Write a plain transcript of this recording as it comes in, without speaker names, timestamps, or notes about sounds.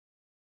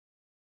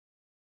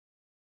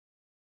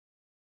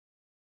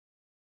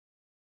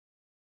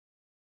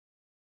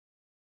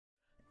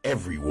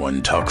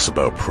Everyone talks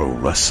about pro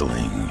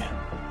wrestling,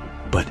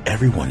 but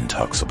everyone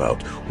talks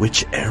about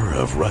which era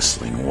of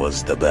wrestling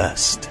was the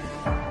best.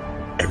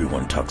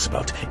 Everyone talks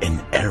about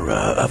an era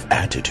of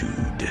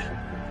attitude,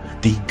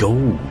 the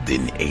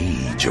golden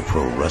age of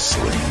pro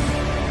wrestling.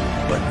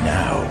 But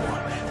now,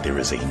 there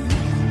is a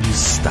new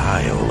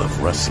style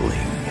of wrestling,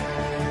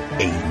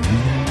 a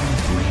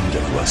new breed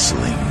of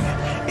wrestling,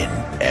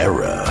 an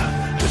era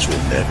which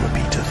will never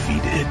be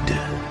defeated.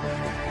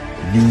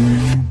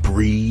 New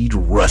breed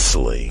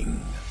wrestling.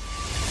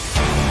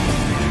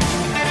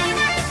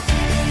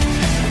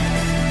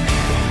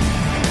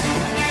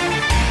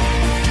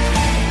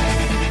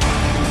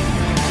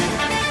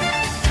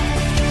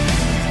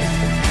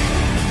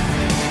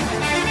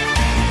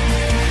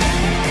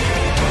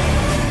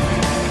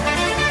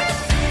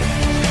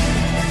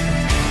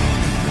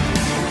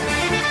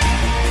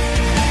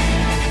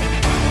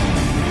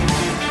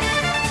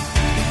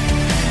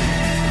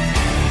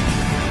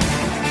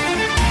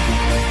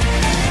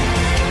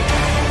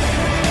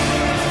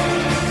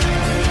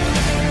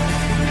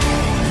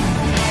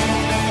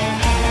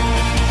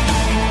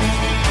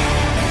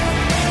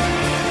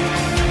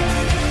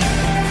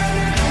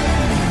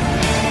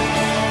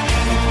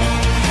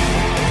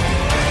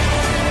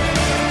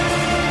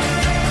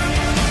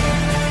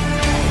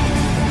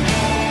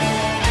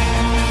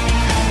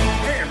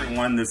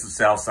 This is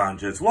Sal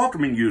Sanchez,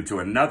 welcoming you to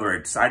another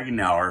exciting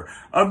hour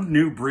of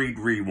New Breed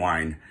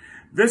Rewind.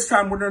 This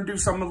time we're going to do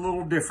something a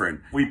little different.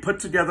 We put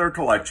together a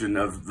collection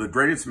of the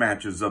greatest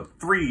matches of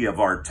 3 of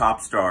our top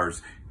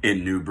stars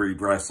in New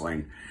Breed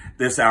Wrestling.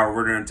 This hour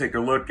we're going to take a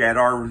look at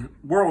our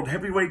World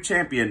Heavyweight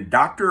Champion,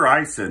 Dr.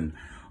 Isin,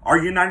 our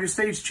United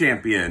States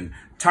Champion,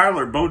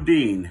 Tyler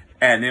Bodine,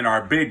 and in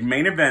our big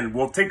main event,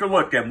 we'll take a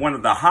look at one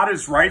of the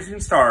hottest rising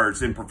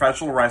stars in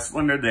professional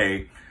wrestling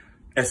today,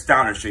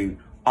 astonishing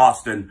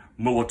Austin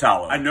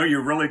Mulatalo. I know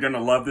you're really going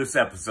to love this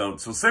episode,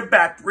 so sit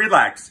back,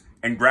 relax,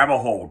 and grab a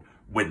hold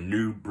with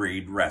New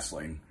Breed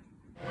Wrestling.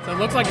 So it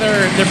looks like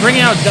they're bringing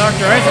out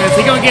Dr. Isin. Is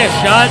he going to get a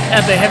shot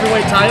at the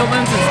heavyweight title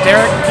then, since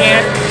Derek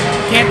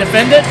can't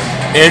defend it?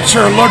 It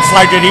sure looks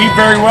like it. He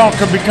very well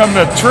could become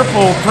the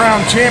Triple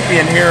Crown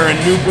Champion here in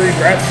New Breed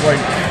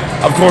Wrestling.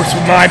 Of course,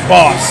 with my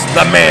boss,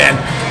 the man,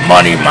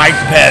 Money Mike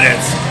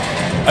Pettis.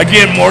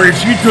 Again,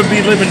 Warriors, you could be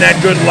living that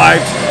good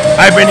life.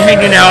 I've been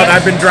hanging out.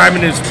 I've been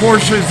driving his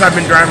Porsches. I've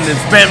been driving his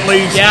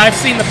Bentleys. Yeah, I've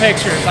seen the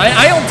pictures.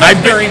 I don't take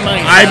very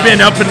money. I've been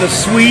up in the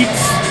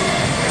suites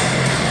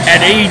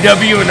at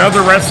AEW and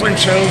other wrestling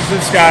shows.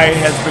 This guy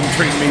has been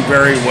treating me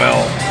very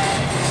well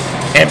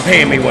and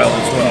paying me well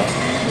as well.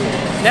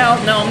 Now,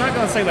 I'm not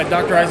going to say that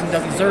Dr. Isin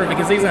doesn't deserve it,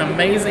 because he's an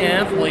amazing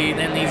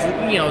athlete and he's,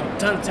 a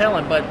ton of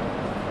talent, but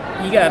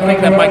you got to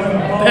think that Mike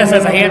Pettis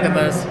has a hand in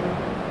this.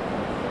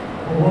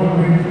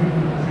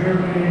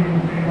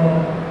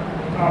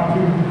 Top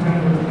 2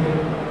 contenders.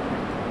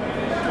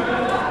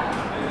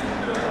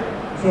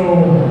 So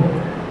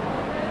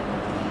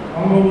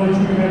I'm going to let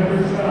you have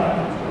your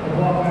shot to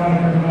walk down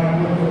here tonight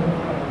with it.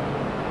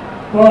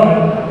 But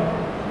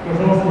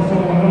there's also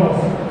someone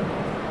else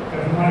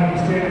that might be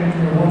standing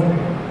here with me,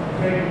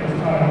 taking this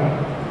title.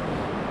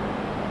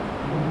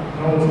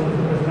 No,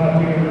 it's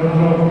not being no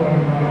joke like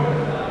mine.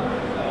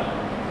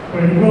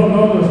 But you will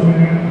know this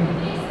man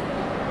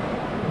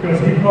because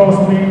he cost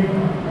me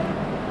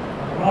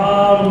a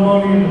lot of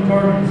money in the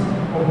turkeys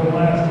over the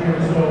last year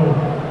or so.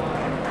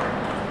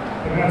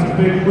 And that's a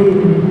big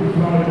move. You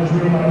probably just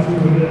realize who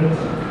it is.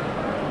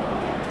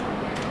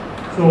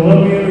 So let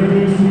me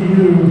introduce to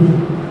you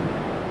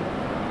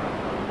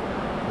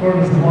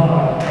Curtis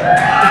Wylde.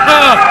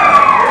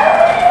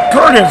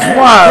 Curtis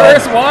Wylde.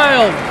 Curtis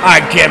Wylde. I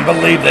can't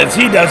believe this.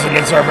 He doesn't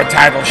deserve a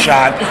title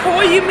shot.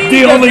 What do you mean?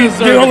 The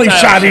only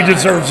shot he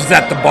deserves is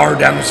at the bar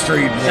down the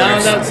street.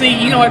 No. See,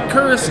 you know what,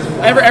 Curtis?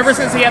 Ever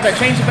since he had that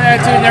change of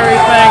attitude and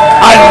everything,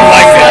 I don't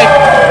like it.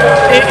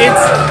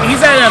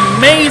 He's had an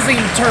amazing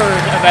turn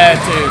of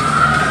attitude.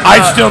 I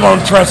still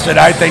don't trust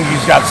it. I think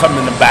he's got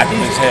something in the back of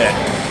his head.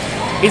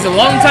 He's a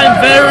longtime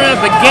veteran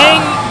of the game.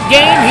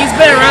 He's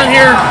been around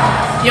here,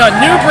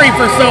 New Breed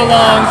for so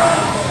long.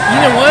 You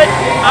know what?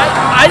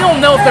 I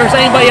don't know if there's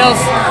anybody else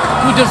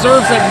who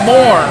deserves it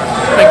more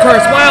than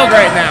Curtis Wylde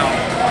right now.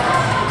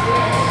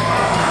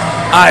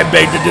 I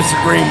beg to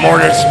disagree,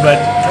 Mortis, but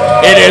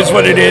it is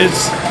what it is.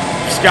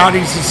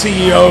 Scotty's the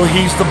CEO,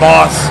 he's the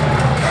boss,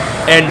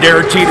 and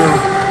Derek Teeter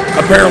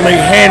apparently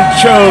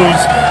chose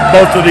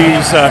both of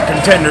these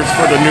contenders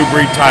for the New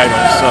Breed title.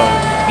 So,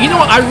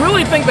 I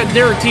really think that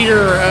Derek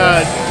Teeter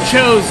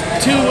chose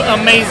 2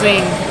 amazing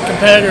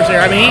competitors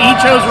here. I mean, he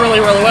chose really,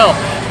 really well.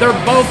 They're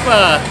both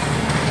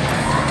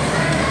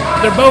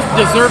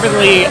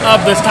deservedly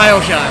of this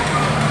title shot.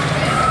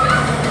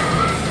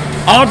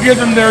 I'll give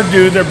them their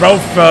due. They're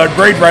both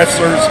great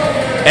wrestlers,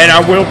 and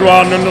I will go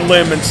out on a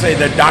limb and say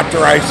that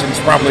Dr.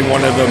 Isin's probably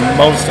one of the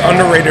most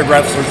underrated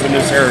wrestlers in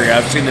this area.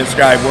 I've seen this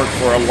guy work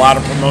for a lot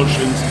of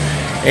promotions,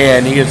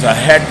 and he is a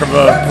heck of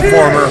a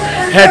performer,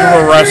 heck of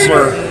a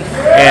wrestler,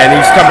 and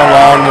he's come a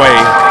long way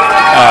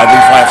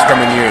these last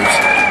coming years.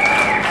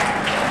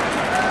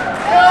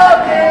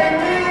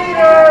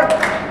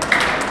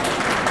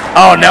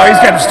 Oh, now he's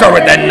got to start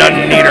with that nut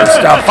and eater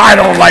stuff. I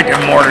don't like it,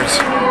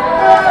 Mortis.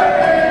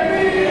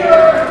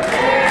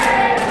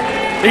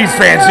 These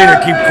fans need to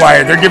keep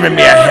quiet. They're giving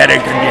me a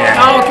headache again.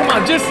 Oh, come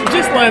on. Just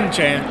let him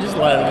chant. Just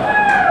let him.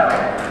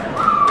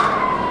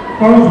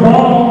 First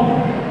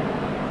ball.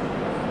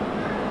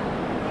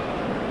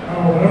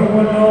 Oh,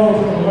 everyone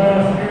knows for the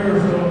last year or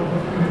so,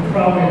 you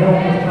probably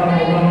helped us kind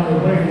of around the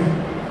race.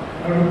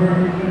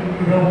 Everywhere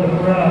you help the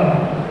crowd.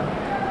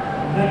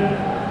 And then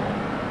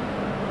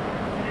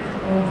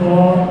comes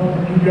along,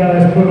 you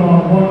guys put on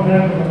one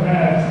heck of a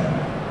match.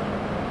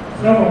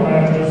 Several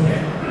matches.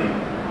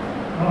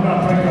 I'm not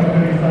bringing up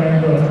anything,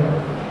 but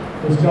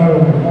this guy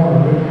over the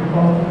corner, did you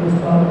call him this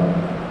time?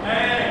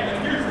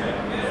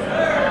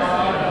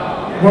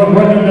 What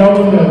you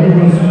know that he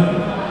was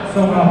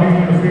somehow being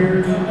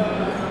interfered?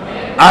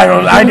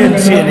 I didn't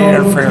see any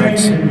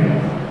interference. A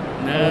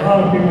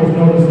lot of people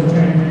noticed the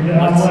change. Yeah,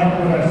 I like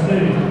what I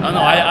see. Oh,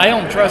 no, I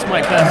don't trust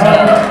Mike Pettis.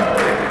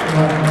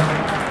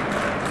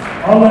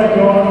 I'll let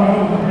go. I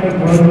don't have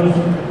brothers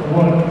for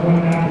what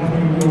went out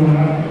between you and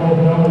I. Both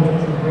know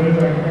it's a bridge.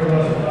 I care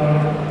less about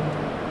it.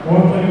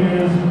 One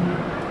thing is,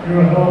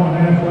 you're a hell of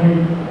an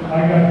athlete.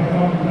 I got to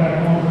come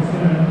back home and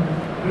sin.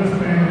 This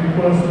man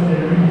requested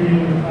that you be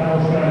in the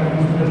title shot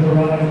against Mr.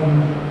 Horizon.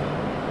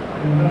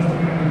 And that's the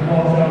man who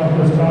calls out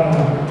for this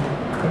title.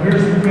 So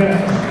here's your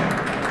catch.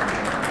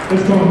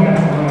 Let's go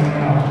match right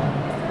now.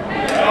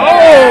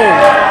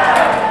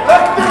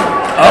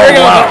 There you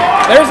go.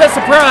 Wow. There's that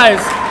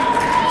surprise.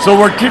 So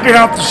we're kicking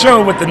off the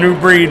show with the New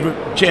Breed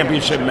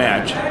Championship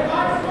match.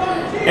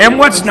 And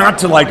what's not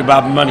to like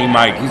about Money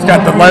Mike? He's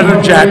got the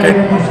leather jacket.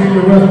 There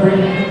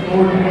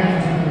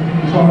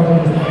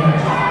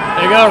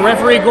you go,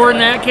 referee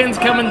Gordon Atkins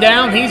coming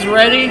down. He's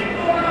ready.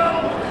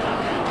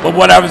 But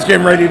what I was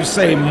getting ready to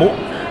say,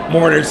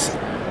 Mortis,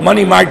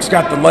 Money Mike's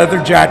got the leather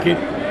jacket.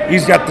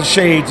 He's got the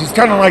shades. He's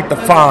kind of like the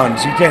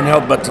Fonz. You can't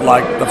help but to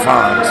like the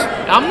Fonz.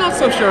 I'm not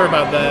so sure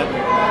about that.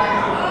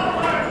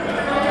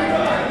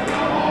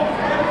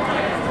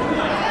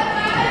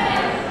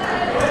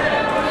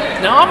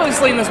 Now,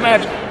 obviously, in this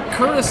match,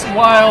 Curtis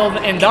Wylde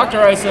and Dr.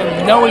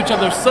 Isin know each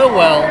other so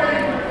well.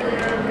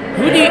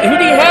 Who do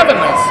you have in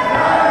this?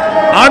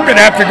 I'm going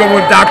to have to go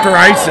with Dr.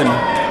 Isin.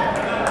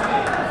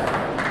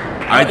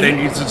 I think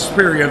he's the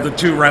superior of the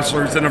two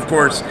wrestlers, and of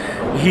course,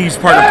 he's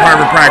part of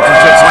private practice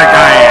just like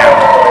I am.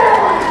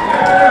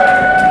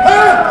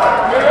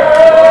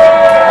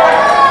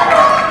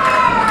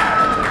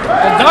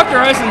 Well,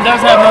 Dr. Isin does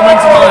have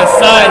momentum on his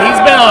side.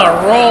 He's been on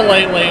a roll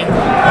lately.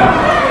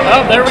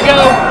 Oh, there we go.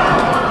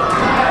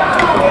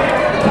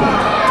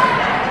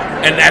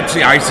 And that's the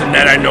Isin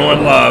that I know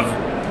and love.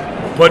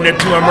 Putting it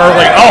to him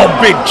early. Oh,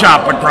 big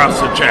chop across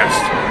the chest.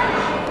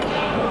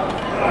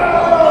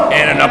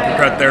 And an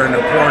uppercut there in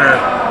the corner.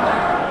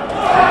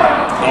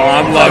 Oh,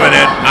 I'm loving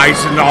it.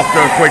 Isin off to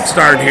a quick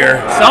start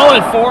here.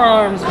 Solid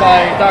forearms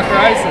by Dr.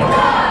 Isin.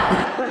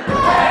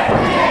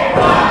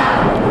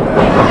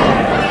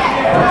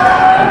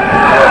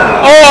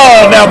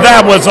 Oh, now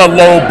that was a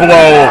low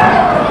blow.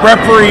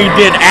 Referee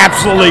did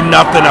absolutely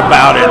nothing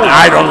about it.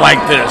 I don't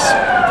like this.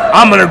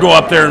 I'm going to go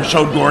up there and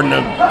show Gordon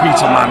a piece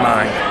of my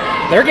mind.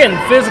 They're getting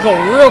physical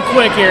real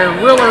quick here,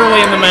 real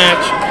early in the match.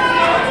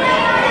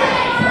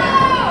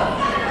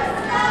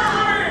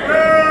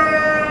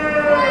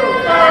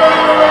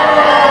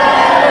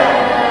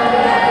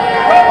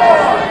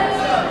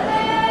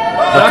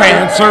 The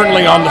fans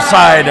certainly on the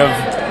side of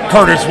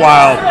Curtis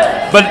Wylde.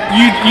 But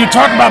you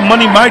talk about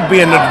Money Mike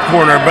being in the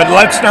corner, but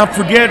let's not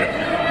forget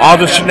all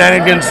the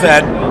shenanigans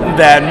that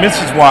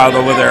Mrs. Wylde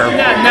over there.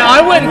 Now I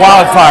wouldn't.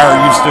 Wyldefyre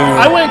used to.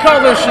 I wouldn't call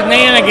those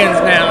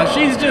shenanigans. Now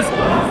she's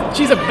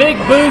a big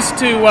boost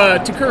to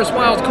Curtis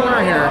Wylde's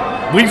corner here.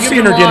 We've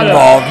seen her get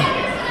involved.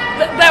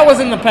 That was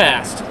in the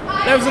past.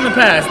 That was in the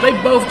past. They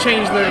both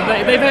changed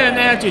they've had an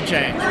attitude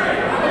change.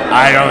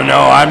 I don't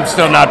know. I'm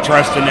still not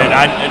trusting it.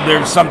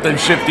 There's something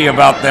shifty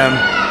about them.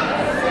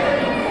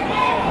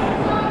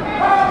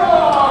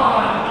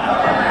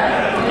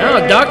 No,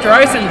 Dr.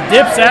 Isin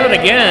dips out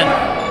again.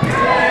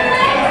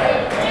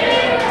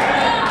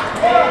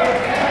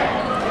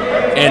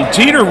 And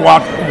Teeter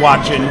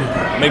watching,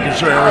 making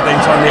sure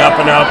everything's on the up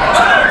and up.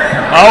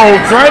 Oh,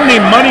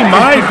 threatening Money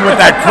Mike with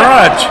that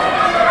crutch.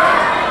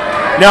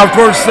 Now, of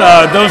course,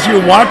 those of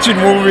you watching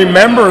will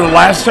remember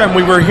last time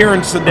we were here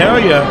in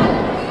Sedalia,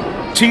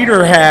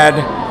 Teeter had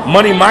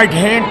Money Mike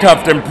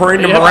handcuffed and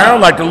parading him around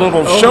like a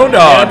little show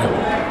dog.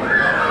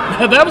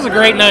 Yep. That was a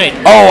great night.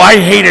 Oh, I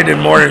hated it,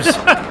 Mortis.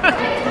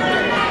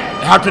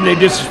 How can they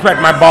disrespect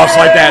my boss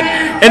like that?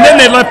 And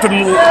then they left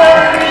him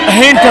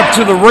handcuffed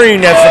to the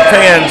ring as the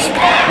fans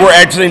were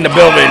exiting the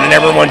building and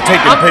everyone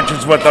taking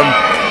pictures with them.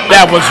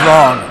 That was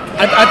wrong.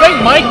 I think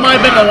Mike might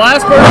have been the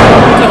last person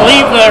to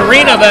leave the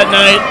arena that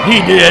night.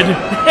 He did.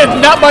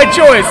 Not by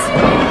choice.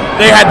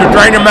 They had to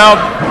drain him out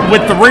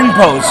with the ring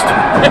post.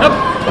 Yep.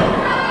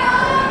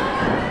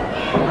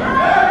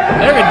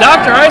 There,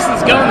 Dr.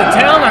 Isin's going to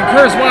town on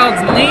Curtis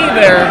Wylde's knee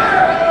there.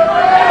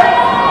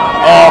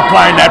 Oh,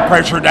 applying that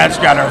pressure, that's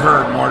got to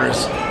hurt,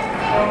 Mortis.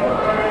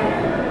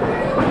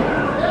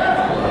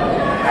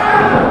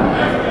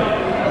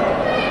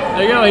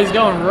 There you go. He's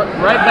going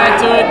right back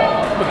to it.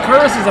 But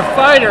Curtis is a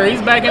fighter.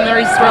 He's back in there.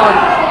 He's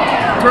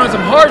throwing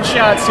some hard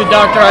shots to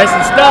Dr.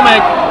 Ison's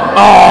stomach.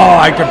 Oh,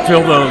 I can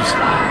feel those.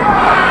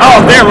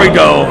 Oh, there we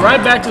go.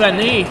 Right back to that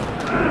knee.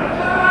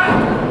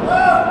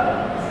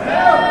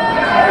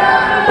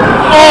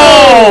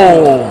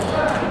 Oh!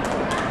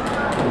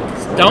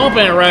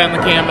 Stomping it right on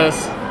the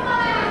canvas.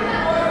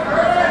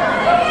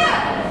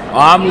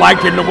 I'm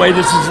liking the way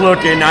this is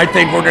looking. I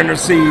think we're going to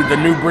see the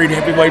new breed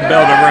heavyweight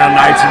belt around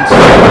Ison's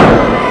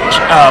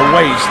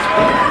waist.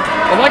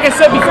 Well, like I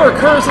said before,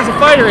 Curtis is a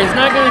fighter. He's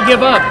not going to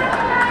give up.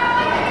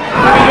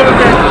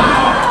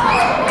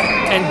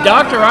 And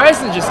Dr.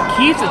 Ison just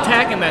keeps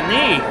attacking that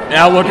knee.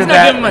 Now look He's at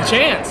that. He's not giving him a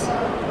chance.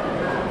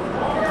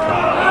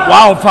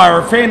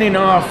 Wyldefyre fanning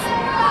off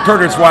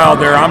Curtis Wylde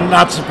there. I'm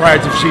not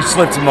surprised if she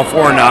slits him a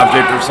foreign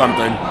object or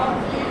something.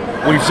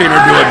 We've seen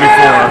her do it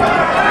before.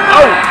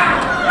 Oh!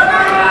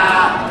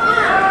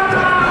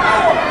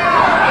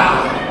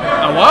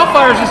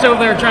 Wildfire's just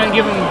over there trying to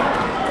give him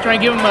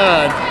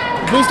a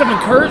boost of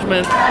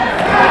encouragement.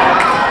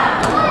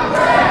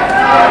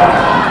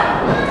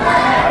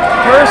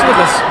 Curtis with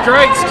the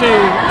strikes to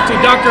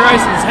Dr.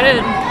 Ison's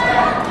head.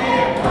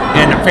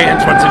 And the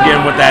fans once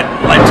again with that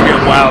 "Let's Get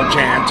Wild"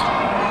 chant,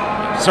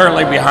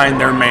 certainly behind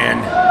their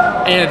man.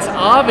 And it's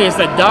obvious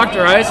that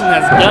Dr. Ison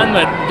has done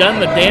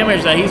the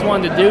damage that he's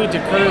wanted to do to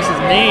Curtis's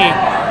knee.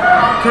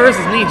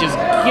 Curtis's knee just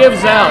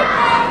gives out.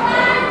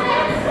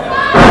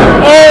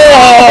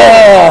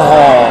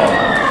 Oh!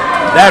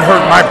 That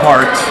hurt my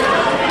parts.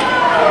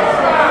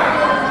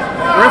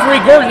 Referee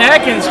Gordon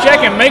Atkins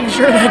checking, making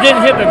sure that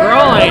didn't hit the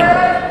groin.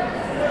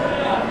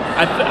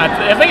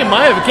 I think it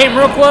might have. It came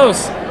real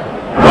close.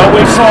 Well,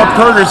 we saw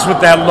Curtis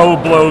with that low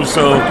blow,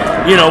 so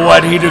you know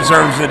what? He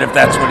deserves it if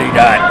that's what he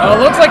got. Oh,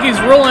 it looks like he's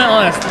rolling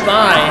on his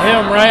thigh. Hit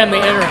him right on the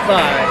inner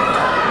thigh.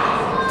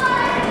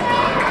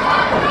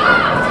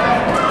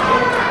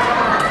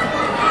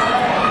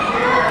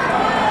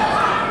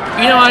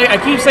 You know, I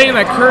keep saying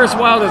that Curtis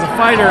Wylde is a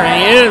fighter, and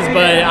he is,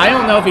 but I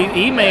don't know if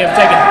he may have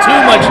taken too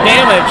much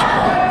damage.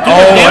 To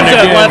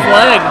that left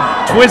leg.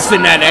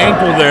 Twisting that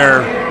ankle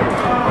there,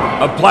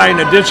 applying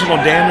additional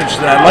damage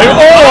to that leg.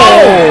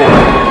 Oh!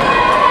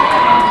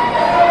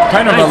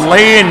 Kind of nice. A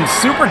lay-in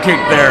super kick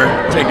there,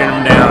 taking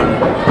him down.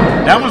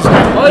 That was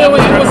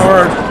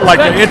more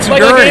like an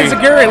enziguri.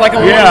 Like a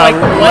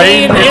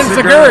lay-in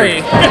enziguri.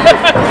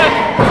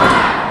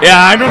 Yeah,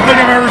 I don't think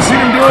I've ever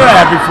seen him do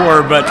that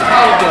before, but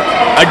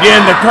again,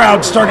 the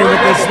crowd started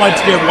with this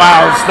 "Let's Get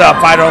Wild"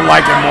 stuff. I don't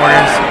like it,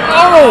 Mortis.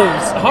 Oh,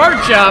 hard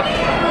chop.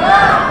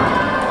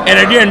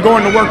 And again,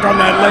 going to work on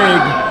that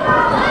leg.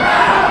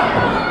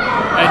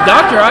 And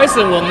Dr.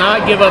 Ison will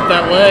not give up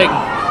that leg.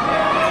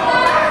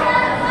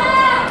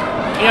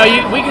 You know,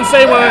 we can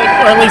say what,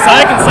 or at least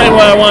I can say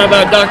what I want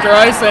about Dr.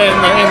 Ison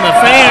and the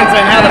fans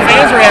and how the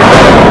fans react.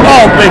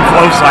 Oh, big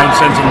clothesline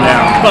sends him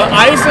down. But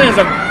Ison is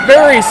a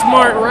very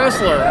smart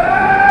wrestler.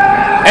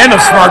 And a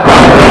smart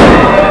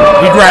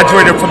doctor. He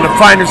graduated from the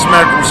finest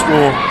medical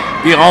school,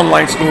 the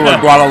online school in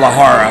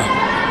Wyldefyre.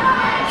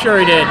 Sure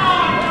he did.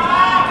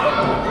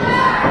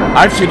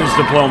 I've seen his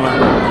diploma.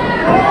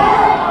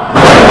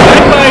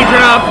 Body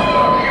drop.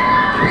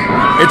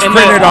 It's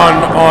printed on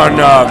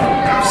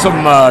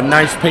some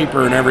nice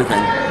paper and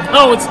everything.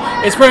 Oh,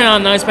 it's printed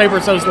on nice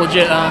paper, so it's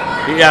legit, huh?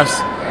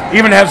 Yes.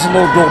 Even has a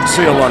little gold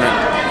seal on it.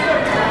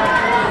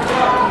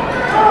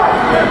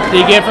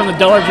 Did you get it from the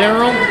Dollar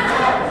General?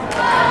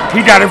 He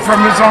got it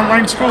from his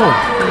online school.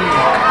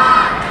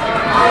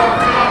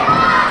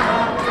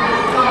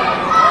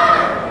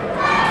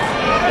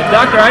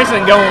 Dr.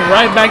 Ison going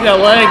right back to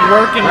that leg,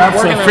 working That's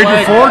that figure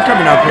leg. Four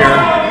coming up here.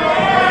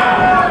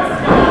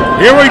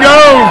 Here we go,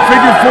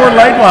 figure four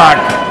leg lock.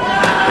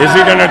 Is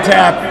he going to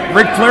tap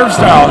Ric Flair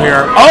style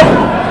here? Oh,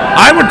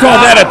 I would call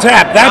that a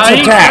tap. That's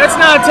a tap. That's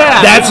not a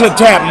tap. That's a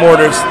tap,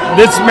 Mortis.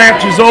 This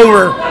match is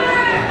over.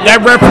 That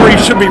referee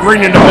should be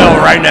ringing the bell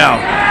right now.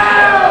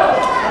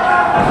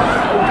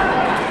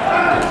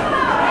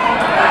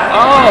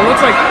 Oh,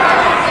 looks like.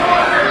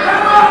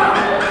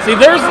 See,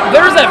 there's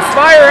that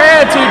fire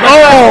attitude by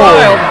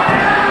Wylde.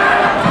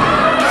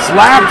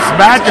 Slaps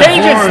back and forth.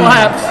 Changing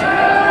slaps.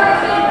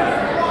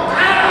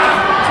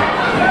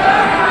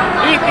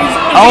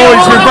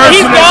 He's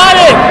reversing it. He's got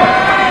it.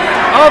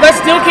 Oh, that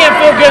still can't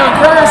feel good on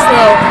Curtis,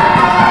 though.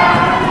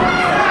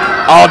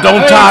 Oh,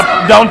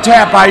 don't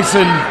tap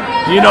Ison.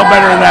 You know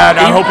better than that.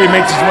 I hope he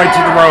makes his way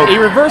to the rope. He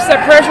reversed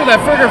that pressure with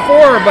that figure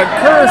four, but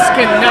Curtis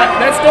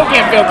cannot. That still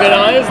can't feel good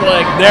on his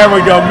leg. There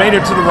we go. Made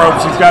it to the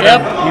ropes. He's got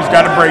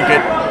to break it.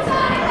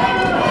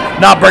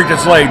 Not break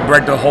this leg,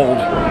 break the hold.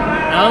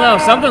 I don't know.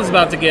 Something's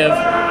about to give.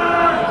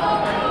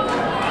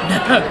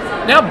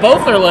 Now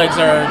both their legs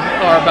are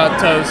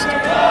about toast.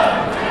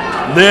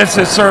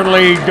 This is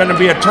certainly going to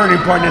be a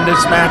turning point in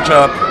this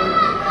matchup.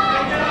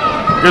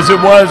 Because it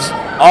was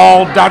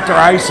all Dr.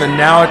 Ison.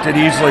 Now it could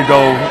easily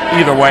go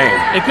either way.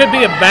 It could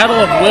be a battle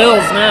of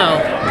wills now.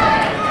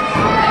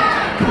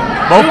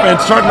 Both men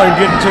struggling to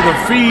get to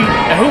their feet.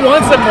 And who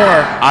wants it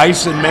more?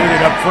 Ison made it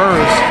up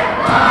first.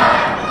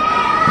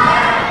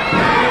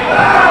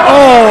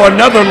 Oh,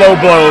 another low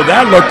blow.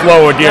 That looked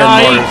low again,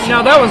 Morris.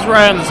 No, that was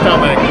right on the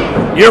stomach.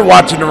 You're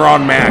watching the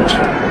wrong match.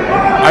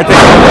 I think.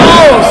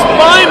 Oh,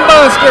 spine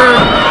buster.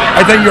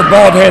 I think your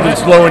bald head is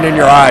glowing in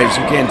your eyes.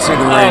 You can't see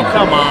the ring. Oh,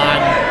 come on.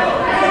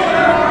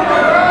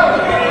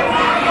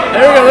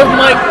 There we go.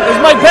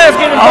 There's Mike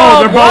Pettis getting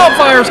involved.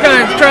 Wyldefyre's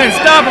kind of trying to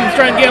stop him,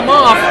 trying to get him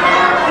off.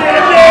 Get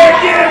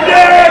him,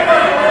 Derek!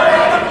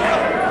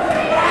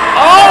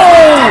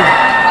 Oh!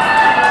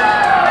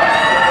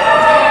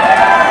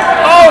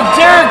 Oh,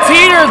 Derek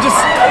Teeter just.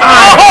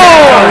 I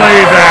can't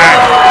believe that.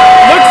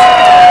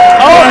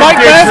 Mike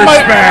Pettis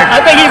I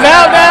think he's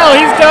out now.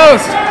 He's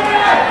toast.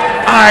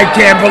 I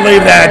can't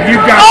believe that. You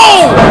got.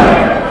 Oh!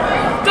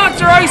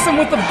 Dr. Isin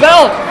with the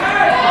belt.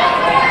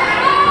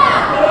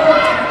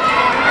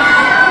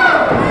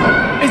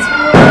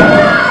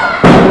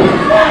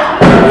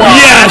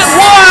 Yes!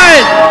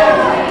 What?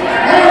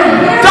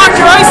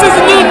 Dr. Isin's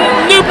a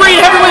new breed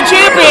heavyweight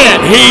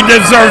champion. He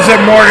deserves it,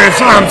 Mortis.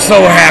 I'm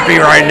so happy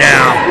right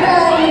now.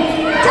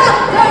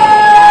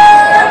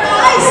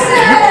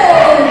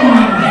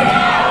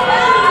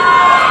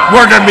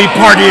 We're going to be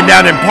partying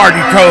down in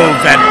Party Cove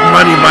at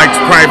Money Mike's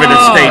private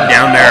estate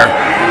down there.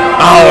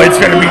 Oh,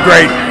 it's going to be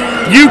great.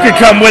 You could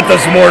come with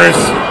us, Mortis.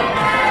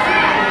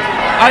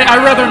 I'd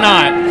rather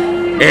not.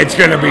 It's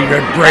going to be a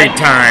great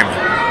time.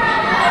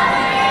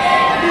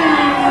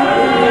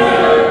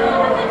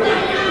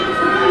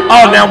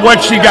 Oh, now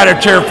what she got to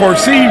cheer for?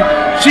 See,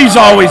 she's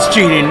always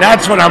cheating.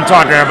 That's what I'm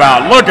talking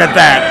about. Look at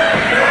that.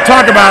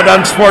 Talk about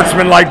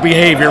unsportsmanlike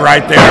behavior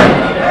right there.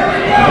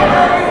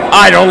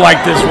 I don't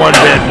like this one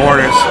bit,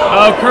 Mortis.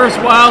 Oh, Curse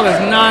Wylde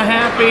is not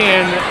happy,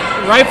 and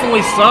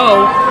rightfully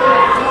so.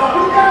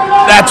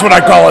 That's what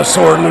I call a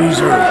sore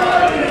loser.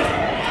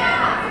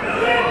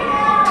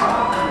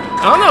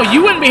 I don't know.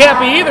 You wouldn't be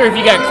happy either if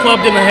you got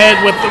clubbed in the head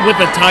with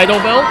the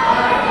title belt.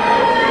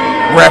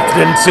 Ref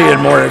didn't see it,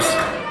 Mortis.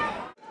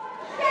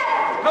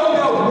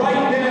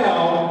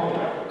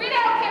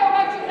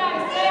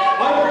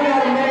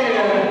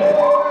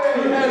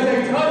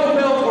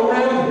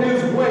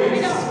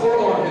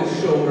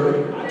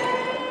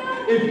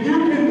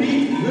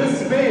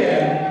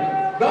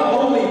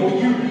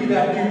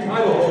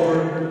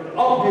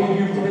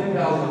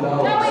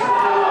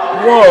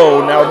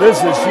 Whoa, now this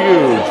is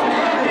huge.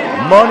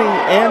 Money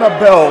and a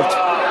belt.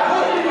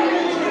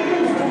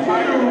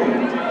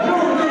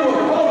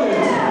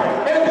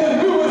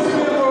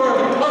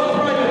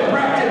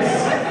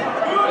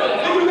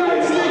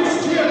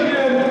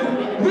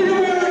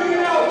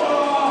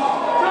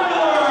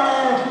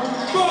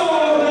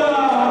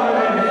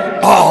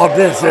 Oh,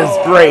 this is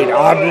great.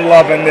 I'm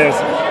loving this.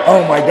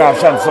 Oh my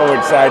gosh, I'm so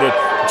excited.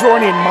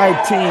 Joining my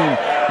team,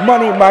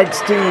 Money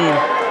Mike's team.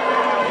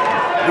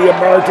 The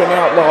American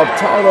Outlaw,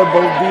 Tyler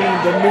Bodine,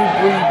 the new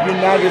breed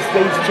United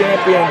States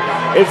champion,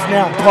 is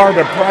now part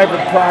of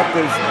private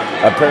practice.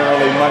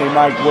 Apparently, Money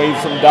Mike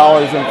waved some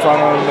dollars in front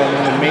of him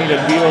and made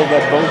a deal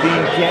that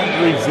Bodine can't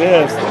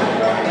resist.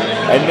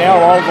 And now,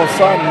 all of a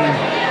sudden,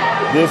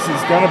 this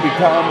is going to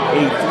become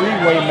a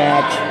three-way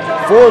match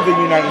for the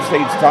United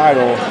States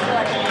title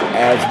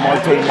as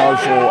Martae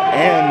Marshall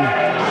and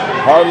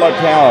Hard Luck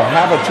Hal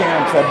have a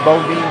chance at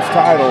Bodine's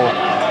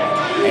title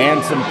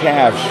and some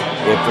cash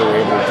if they're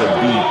able to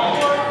beat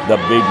the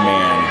big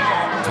man,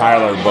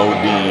 Tyler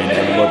Bodine.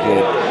 And look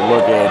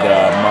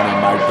at Money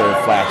Mike there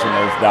flashing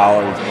those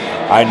dollars.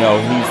 I know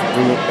he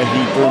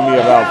threw me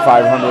about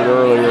 500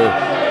 earlier.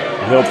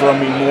 He'll throw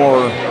me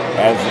more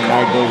as the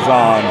night goes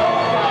on.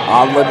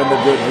 I'm living the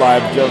good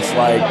life just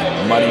like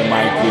Money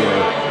Mike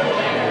here.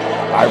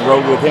 I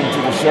rode with him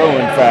to the show,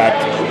 in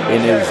fact,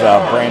 in his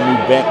brand new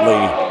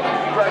Bentley.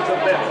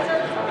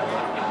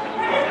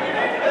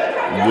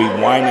 We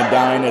wine and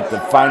dine at the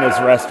finest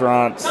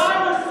restaurants.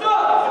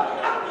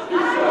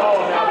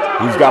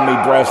 He's got me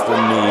dressed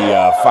in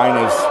the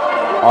finest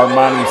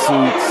Armani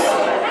suits.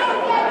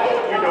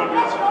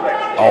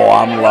 Oh,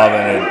 I'm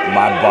loving it.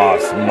 My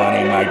boss,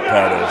 Money Mike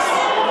Pettis.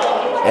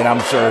 And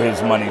I'm sure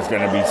his money's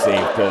going to be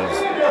safe because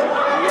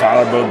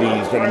Tyler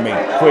Bodine's going to make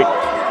quick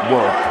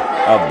work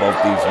of both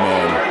these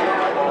men.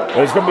 But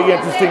it's going to be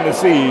interesting to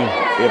see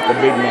if the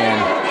big man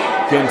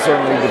can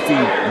certainly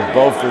defeat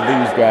both of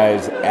these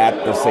guys at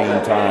the same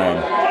time.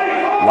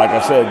 Like I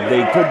said,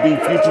 they could be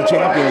future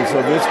champions, so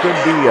this could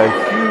be a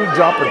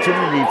huge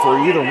opportunity for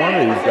either one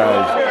of these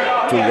guys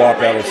to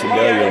walk out of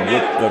Sedalia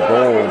with the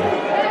gold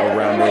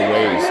around their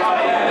waist.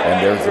 And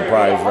there's the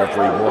prize,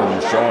 referee Gordon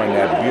showing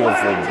that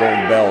beautiful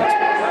gold belt.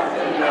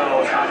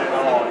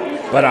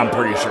 But I'm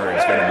pretty sure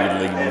it's going to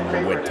be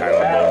leading with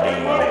Tyler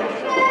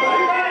Bodine.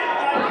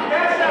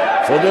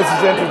 So this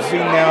is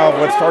interesting now.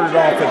 What started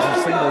off as a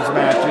singles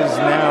match is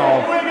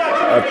now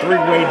a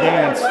three-way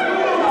dance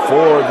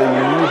for the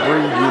new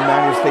breed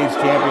United States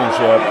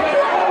Championship.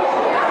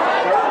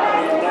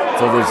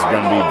 So this is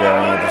going to be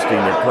very interesting.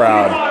 The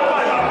crowd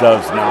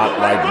does not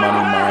like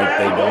Money Mike.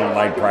 They don't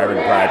like private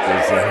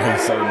practice, and they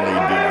certainly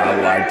do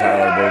not like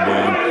Tyler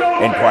Bodine.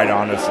 And quite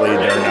honestly,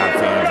 they're not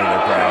fans of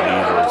the crowd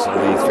either. So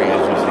these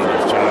fans just need to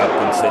shut up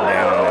and sit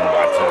down and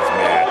watch this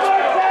match.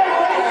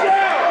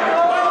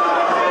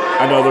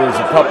 I know there's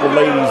a couple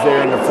ladies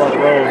there in the front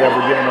row that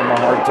were giving them a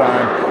hard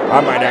time.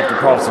 I might have to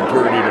call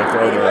security to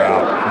throw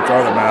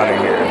them out of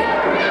here.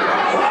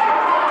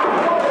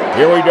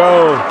 Here we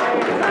go.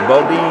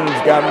 Bodine's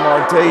got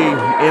Martae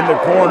in the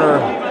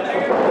corner.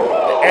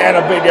 And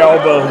a big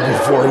elbow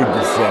before he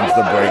descends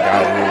the break.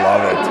 I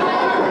love it.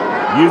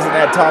 Using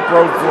that top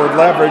rope for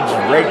leverage,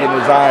 raking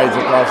his eyes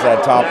across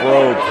that top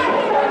rope.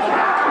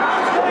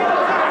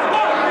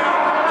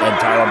 And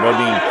Tyler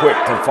Bodine quick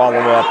to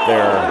follow up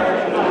there.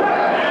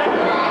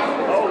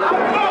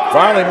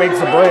 Finally makes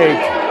a break.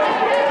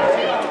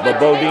 But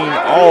Bodine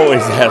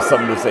always has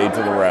something to say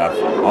to the ref.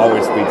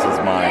 Always speaks his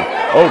mind.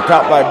 Oh,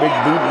 caught by a big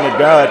boot in the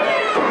gut.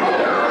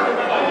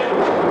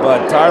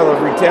 But Tyler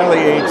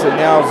retaliates and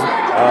now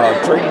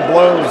trading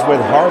blows with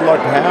Hard Luck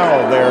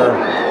Hal there.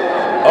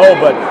 Oh,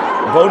 but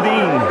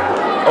Bodine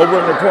over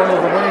in the corner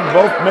of the ring.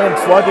 Both men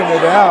slugging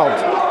it out.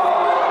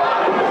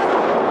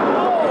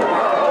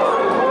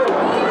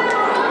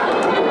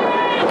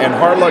 And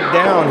Hard Luck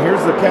down.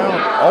 Here's the count.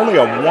 Only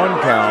a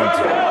 1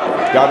 count.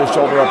 Got his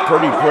shoulder up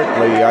pretty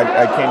quickly.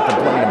 I can't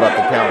complain about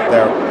the count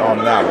there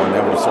on that one.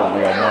 That was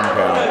certainly a 1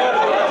 count.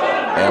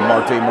 And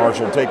Martae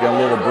Marshall taking a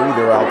little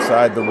breather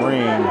outside the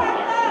ring.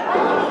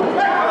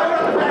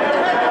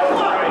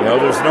 You know,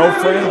 there's no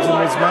friends in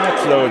this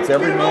match, though. It's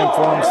every man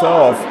for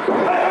himself.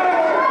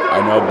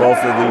 I know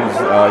both of these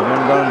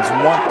young guns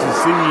want to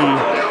see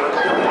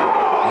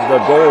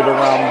the gold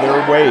around their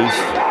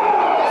waist.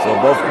 So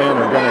both men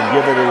are going to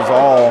give it his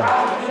all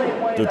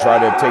to try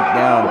to take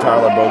down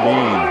Tyler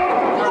Bodine.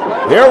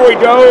 Here we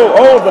go.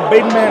 Oh, the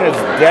big man is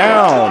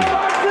down.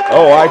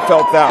 Oh, I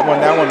felt that one.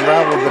 That one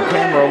rattled the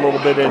camera a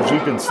little bit, as you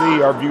can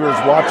see, our viewers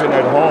watching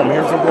at home.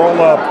 Here's a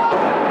roll-up.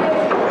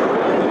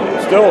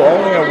 Still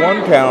only a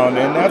 1 count,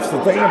 and that's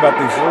the thing about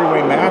these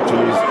three-way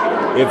matches.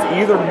 If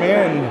either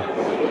man,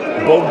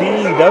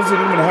 Bodine doesn't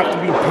even have to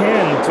be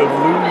pinned to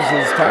lose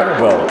his title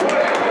belt.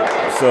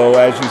 So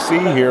as you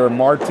see here,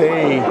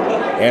 Martae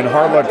and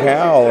Hard Luck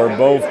Hal are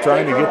both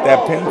trying to get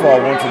that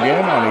pinfall once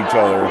again on each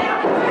other.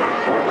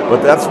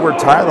 But that's where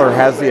Tyler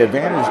has the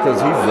advantage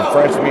because he's the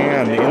fresh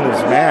man in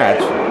this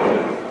match.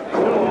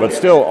 But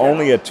still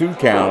only a 2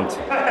 count.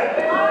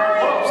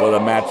 So the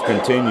match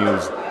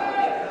continues.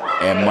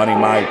 And Money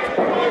Mike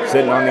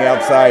sitting on the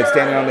outside,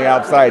 standing on the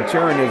outside,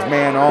 cheering his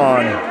man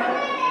on.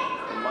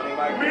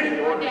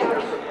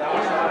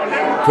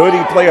 Could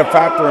he play a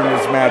factor in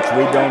this match?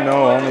 We don't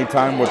know. Only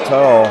time will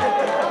tell.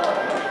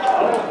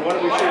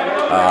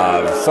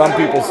 Some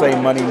people say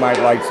Money Mike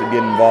likes to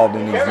get involved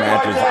in these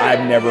matches.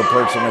 I've never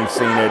personally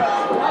seen it.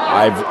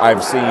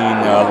 I've seen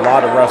a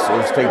lot of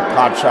wrestlers take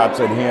pot shots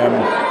at him.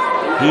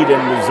 He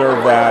didn't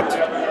deserve that.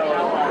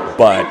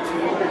 But,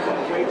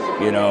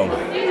 you know,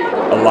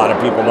 a lot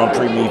of people don't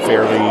treat me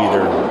fairly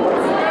either.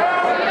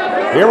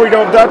 Here we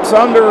go, ducks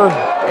under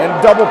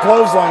and double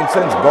clothesline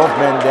sends both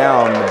men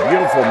down.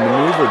 Beautiful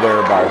maneuver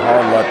there by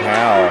Hard Luck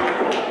Hal.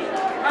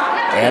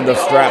 And the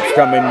strap's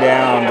coming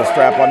down. The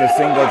strap on his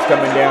singlet's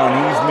coming down.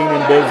 He's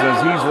meaning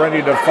business. He's ready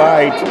to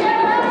fight.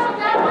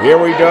 Here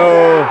we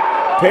go.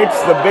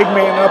 Picks the big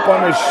man up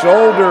on his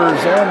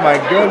shoulders. Oh my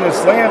goodness.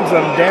 Slams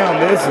him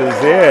down. This is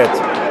it.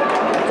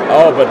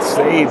 Oh, but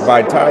saved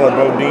by Tyler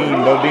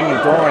Bodine. Bodine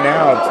throwing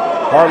out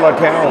Hard Luck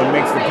Hal and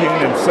makes the pin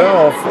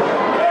himself.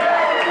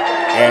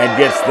 And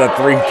gets the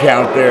 3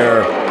 count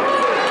there.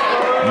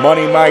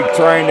 Money Mike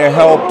trying to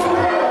help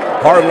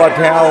Hard Luck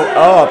Hal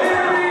up,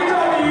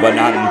 but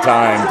not in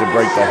time to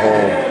break the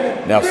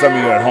hold. Now, some of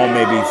you at home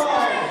may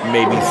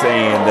be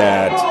saying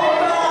that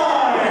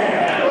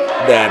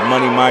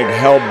Money Mike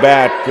held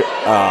back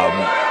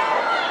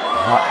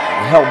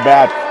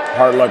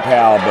Hard Luck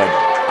Hal, but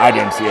I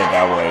didn't see it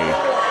that way.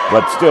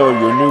 But still,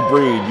 your new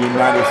breed,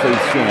 United States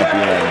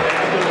champion,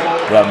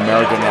 the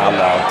American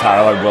Outlaw,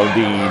 Tyler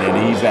Bodine, and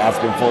he's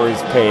asking for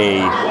his pay.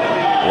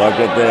 Look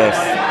at this.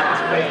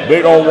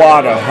 Big old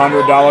wad of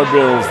 $100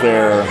 bills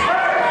there.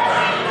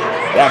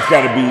 That's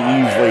got to be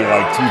easily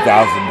like $2,000.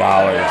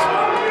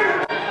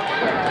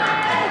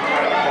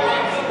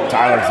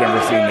 Tyler's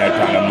never seen that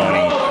kind of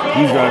money.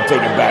 He's going to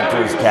take it back to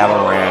his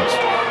cattle ranch.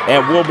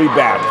 And we'll be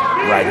back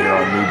right here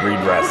on New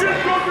Breed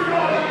Wrestling.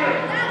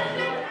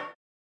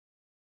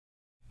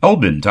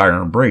 Eldon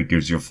Tire and Brake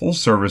is your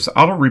full-service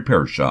auto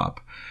repair shop.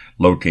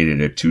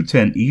 Located at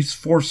 210 East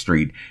 4th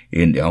Street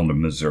in Eldon,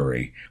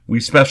 Missouri. We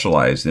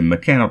specialize in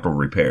mechanical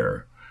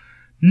repair,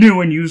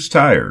 new and used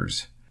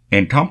tires,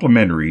 and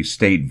complimentary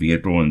state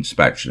vehicle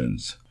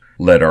inspections.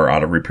 Let our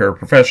auto repair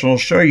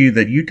professionals show you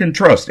that you can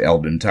trust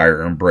Eldon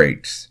Tire and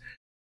Brakes.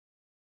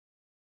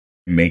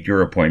 Make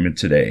your appointment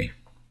today.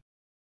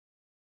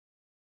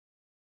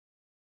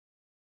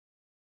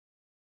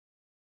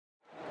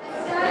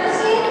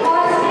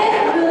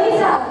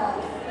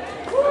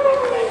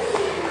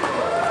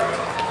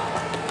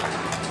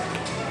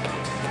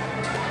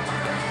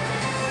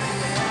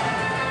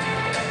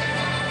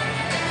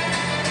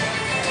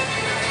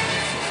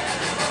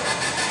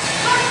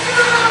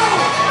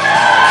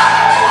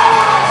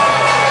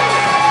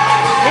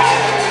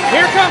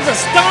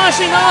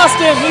 Astonishing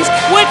Austin, he's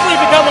quickly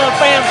becoming a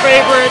fan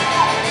favorite.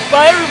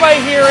 by everybody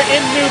here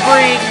in New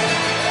Breed.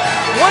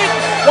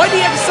 What do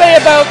you have to say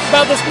about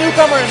this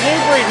newcomer in New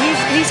Breed?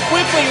 He's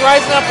quickly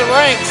rising up the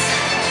ranks.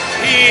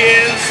 He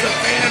is. The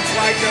fans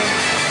like him.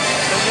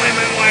 The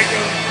women like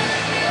him.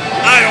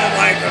 I don't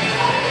like him.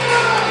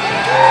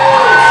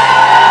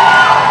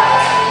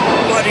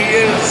 But he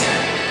is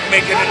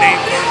making a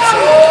name for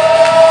himself.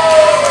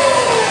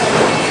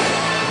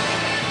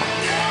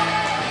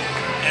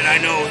 And I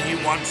know he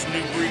wants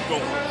New Breed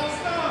gold.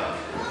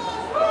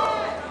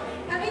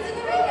 Coming to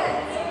the ring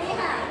next, we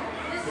have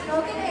the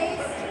Smoking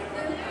Ace,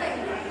 Luke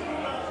Langley.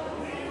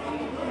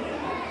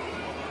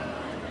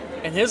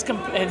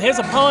 And his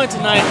opponent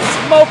tonight,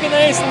 Smoking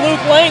Ace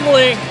Luke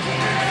Langley.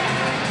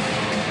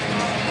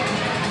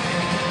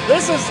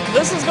 This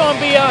is going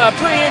to be a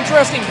pretty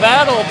interesting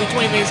battle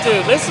between these two.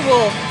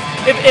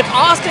 If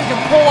Austin can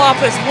pull off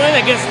this win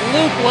against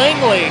Luke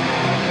Langley,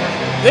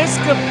 this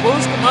could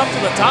boost him up to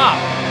the top.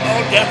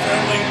 Oh,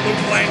 definitely.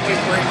 Luke Langley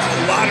brings a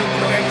lot of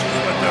credentials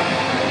with him.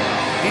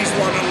 He's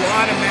won a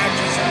lot of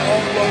matches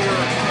all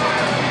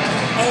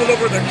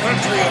over the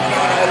country, if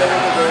not all over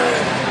the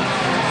world.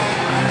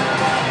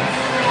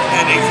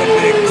 And he's a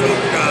big,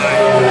 tough guy.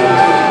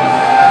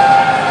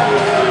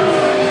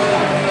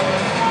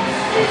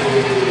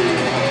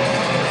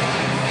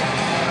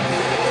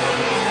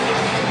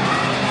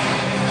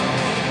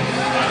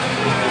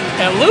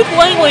 And Luke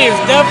Langley is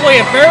definitely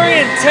a very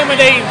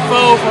intimidating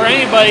foe for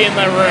anybody in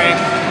that ring.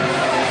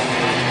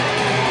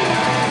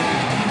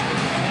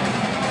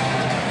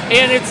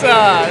 And it's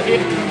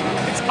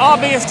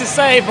obvious to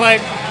say,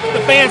 but the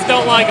fans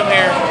don't like him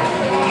here.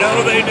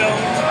 No, they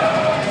don't.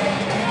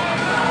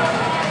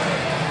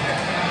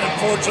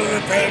 Unfortunately,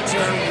 the fans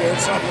here in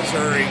Wyldefyre,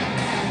 Missouri,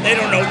 they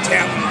don't know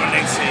talent when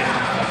they see it.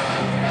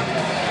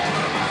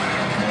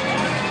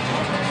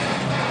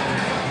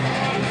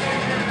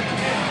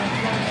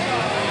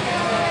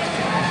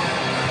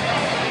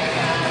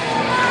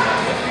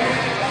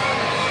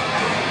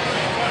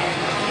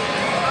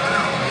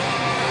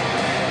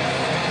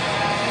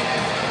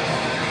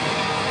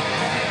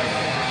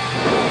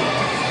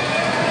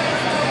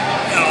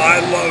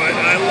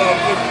 I love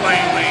Luke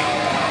Langley.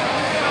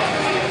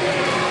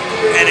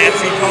 And as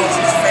he calls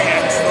his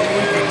fans, the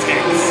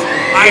lunatics.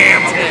 I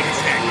am a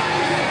lunatic.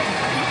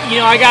 You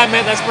know, I gotta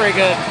admit, that's pretty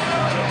good.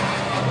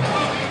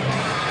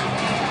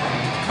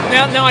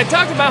 Now I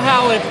talked about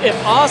how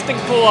if Austin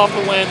pull off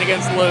the win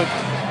against Luke,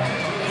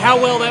 how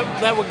well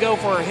that would go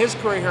for his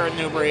career here at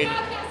New Breed.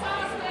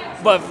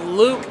 But if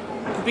Luke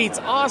beats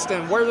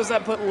Austin, where does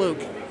that put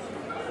Luke?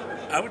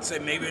 I would say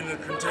maybe in the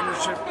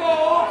contendership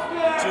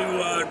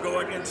to go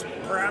against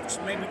perhaps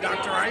maybe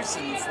Dr.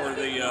 Isin for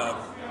the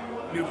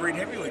New Breed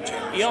Heavyweight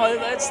Championship. You know,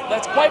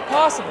 that's quite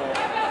possible.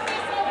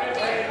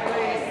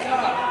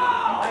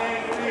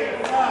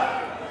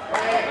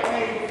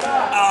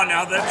 Oh,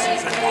 now this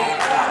is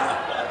involved.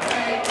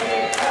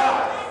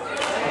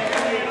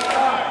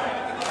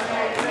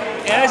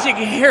 As you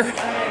can hear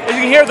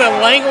the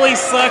Langley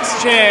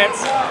sucks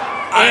chants.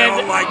 I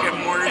don't like him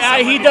more.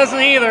 He doesn't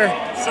either.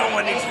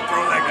 Someone needs to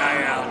throw that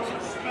guy out.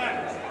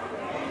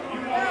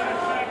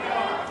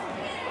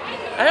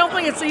 I don't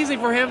think it's easy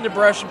for him to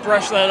brush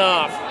that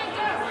off.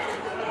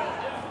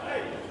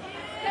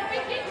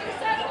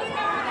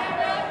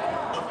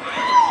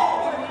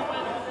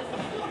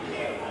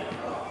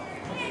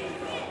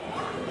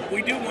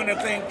 We do want to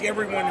thank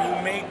everyone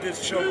who made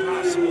this show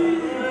possible. We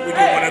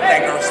do want to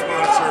thank our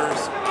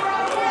sponsors,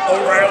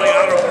 O'Reilly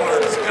Auto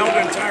Parts,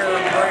 Wylde Tire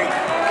and Brake,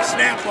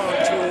 Snap-on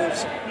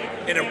Tools,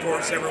 and of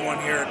course everyone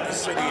here at the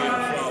city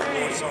of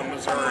Warsaw,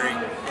 Missouri.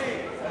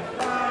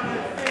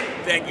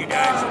 Thank you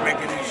guys for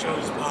making these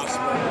shows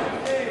possible.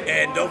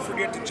 And don't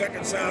forget to check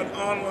us out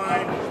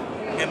online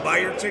and buy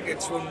your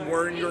tickets when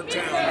we're in your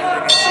town. You're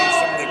going to see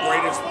some of the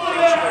greatest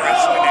professional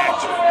wrestling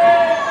action.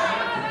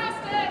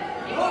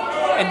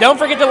 And don't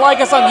forget to like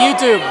us on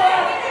YouTube.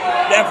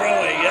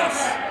 Definitely,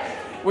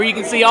 yes. Where you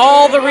can see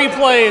all the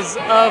replays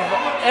of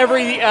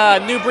every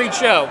New Breed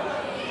show.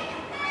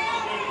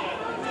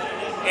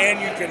 And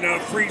you can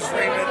freeze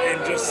frame it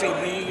and just see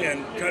me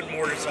and cut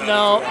Mortis out.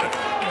 No,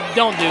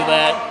 don't do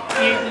that.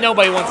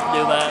 Nobody wants to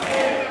do that.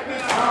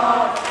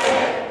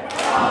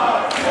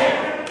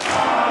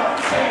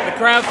 The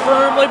crowd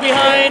firmly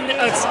behind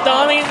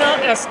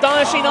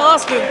astonishing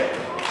Austin.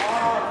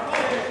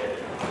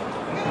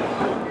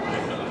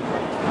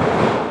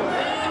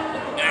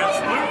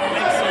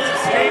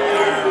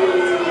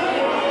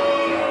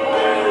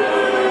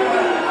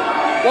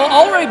 Well,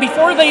 already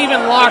before they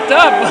even locked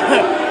up,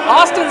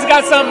 Austin's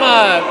got some.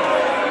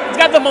 He's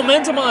got the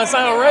momentum on his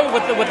side already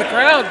with the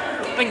crowd.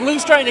 I think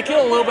Luke's trying to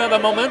kill a little bit of the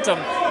momentum.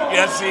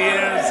 Yes, he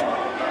is.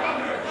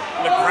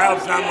 The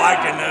crowd's not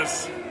liking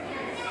this,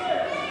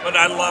 but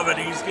I love it.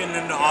 He's getting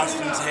into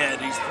Austin's head.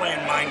 He's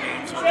playing mind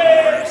games with the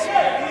Mortis.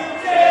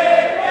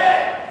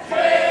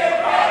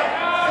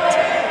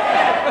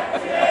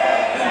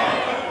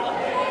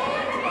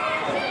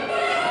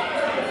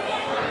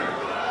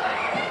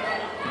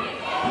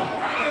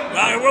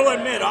 I will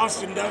admit,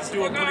 Austin does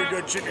do a pretty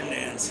good chicken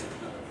dance.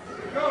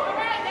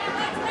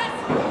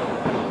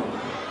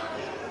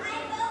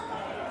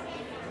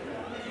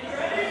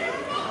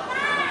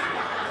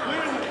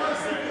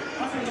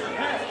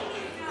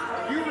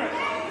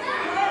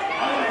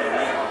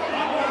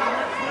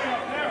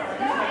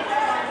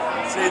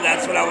 See,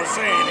 that's what I was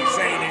saying. He's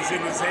saying he's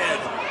in his head.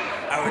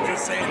 I was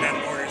just saying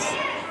that, Morris.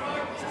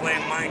 He's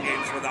playing mind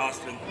games with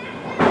Austin.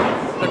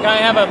 They're going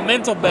to have a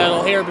mental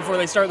battle here before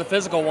they start the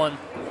physical one.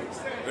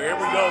 Here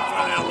we go,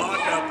 finally a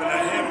lock up and a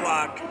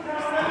headlock.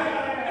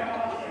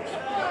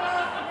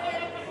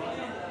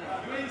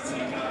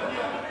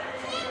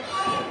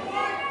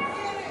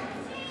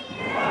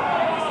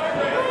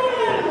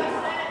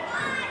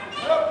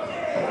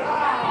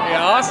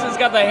 Yeah, Austin's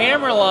got the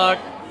hammer lock.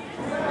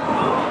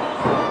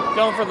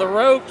 Going for the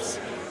ropes.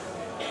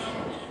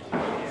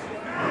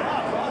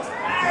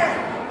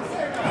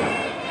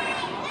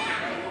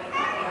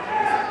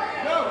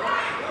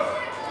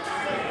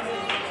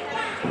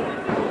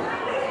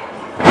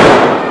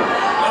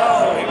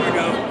 Oh, here we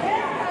go.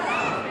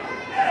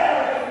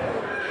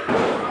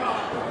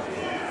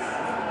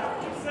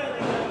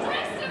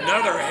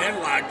 Another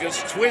headlock,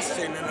 just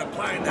twisting and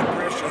applying that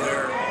pressure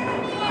there.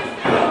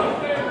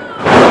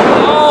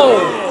 Oh!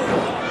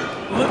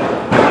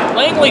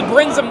 Langley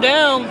brings him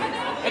down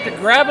after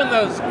grabbing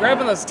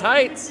those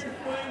tights.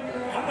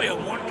 Only a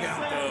 1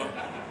 count though.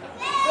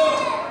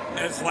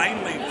 As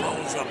Langley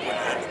follows up with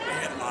that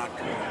headlock.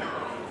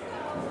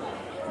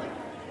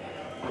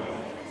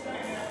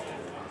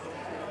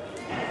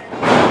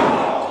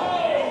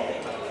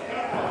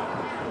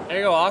 There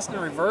you go, Austin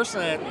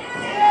reversing it.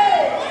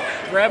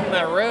 Grabbing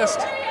that wrist.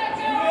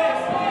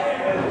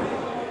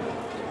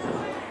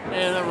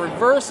 And a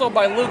reversal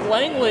by Luke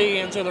Langley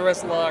into the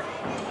wrist lock.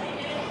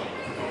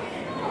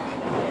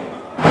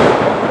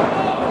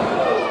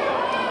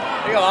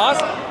 There you go,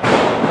 Austin.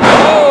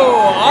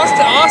 Oh,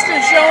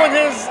 Austin showing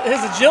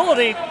his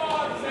agility.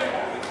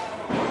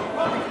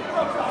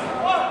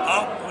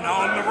 Up and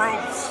on the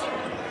ropes.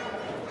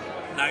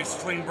 Nice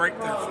clean break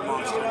there from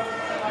Austin.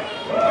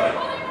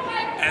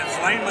 As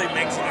Langley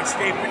makes an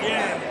escape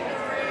again.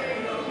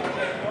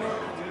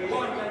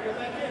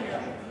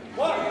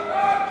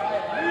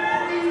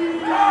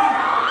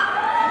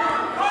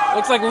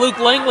 Looks like Luke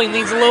Langley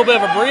needs a little bit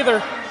of a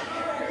breather.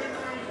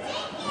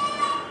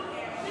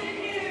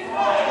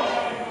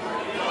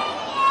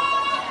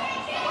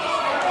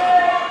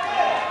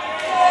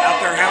 Out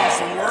there having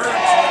some words with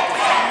the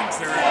fans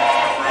there in the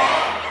front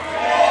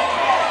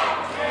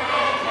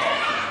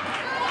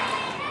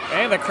row.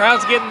 And the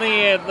crowd's getting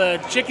the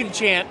chicken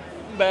chant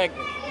back.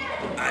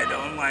 I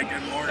don't like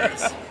it,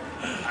 Morris.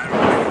 I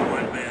don't like it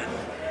one bit.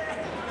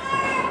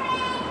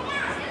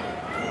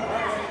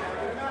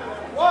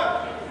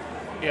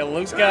 Yeah,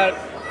 Luke's got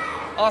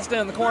Austin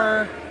in the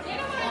corner.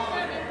 Big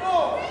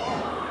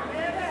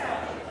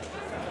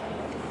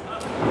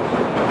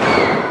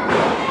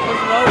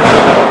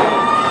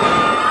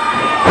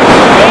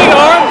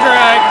arm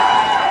drag.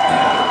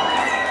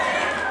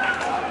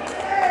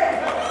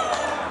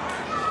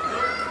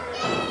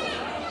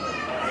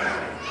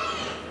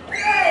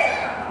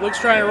 Luke's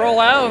trying to roll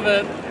out of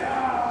it.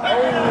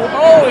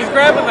 Oh, he's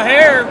grabbing the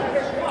hair.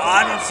 Oh,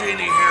 I don't see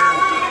any hair.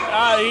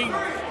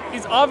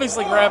 He's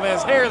obviously grabbing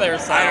his hair there,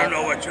 Sal. I don't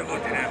know what you're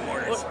looking at,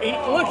 Morris.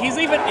 Look, he's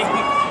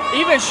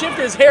even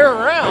shifted his hair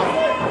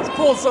around. He's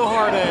pulled so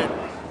hard in.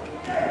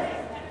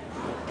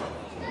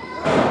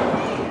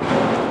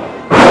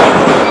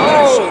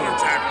 Oh. Shoulder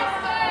tackle.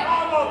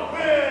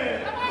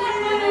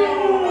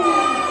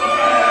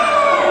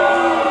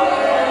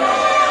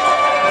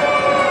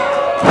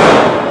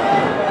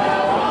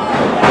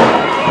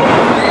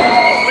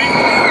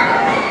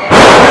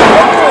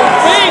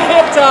 Big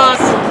hip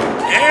toss.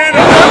 And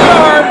another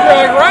arm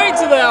drag, right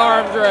to the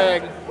arm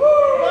drag.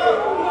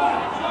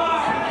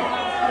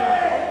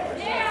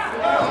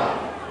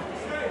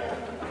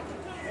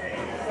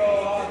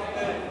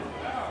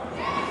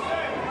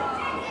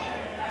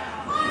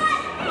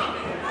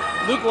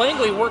 Luke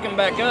Langley working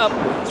back up.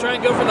 He's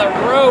trying to go for that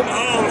rope.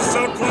 Oh,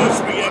 so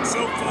close, but yet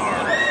so far.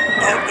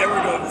 Oh, there we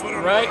go. Foot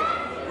on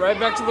right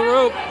back to the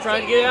rope,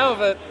 trying to get out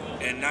of it.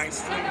 And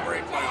nice swing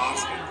break by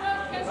Austin.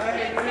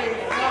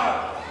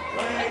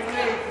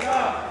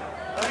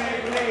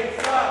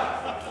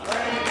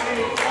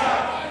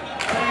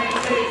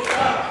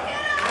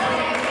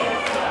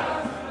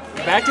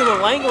 Back to the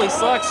Langley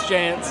sucks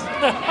chance.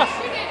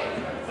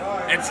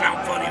 It's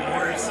not funny,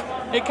 Morris.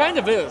 It kind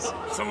of is.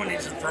 Someone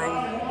needs to throw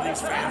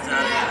these fans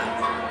out of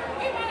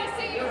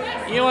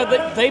here. You know what?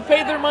 They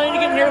paid their money to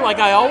get in here. Like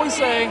I always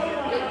say,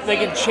 they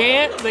can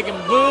chant, they can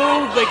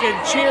boo, they can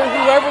cheer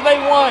whoever they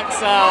want,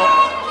 Sal.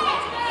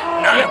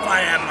 Not if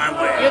I have my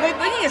way. Yeah, they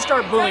need to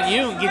start booing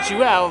you and get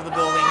you out of the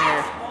building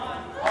here.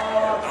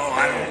 Oh,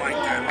 I don't like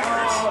that,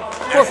 Morris.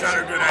 That's not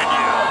a good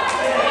idea.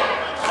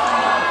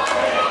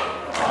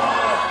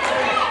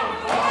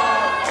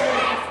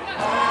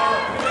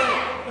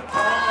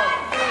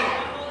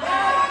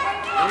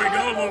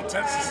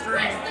 Touch the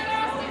string.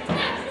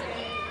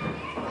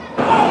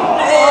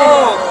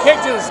 Oh, kick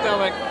to the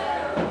stomach.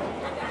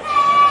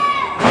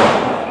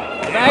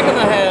 Back of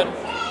the head.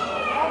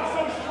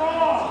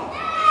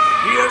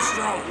 He is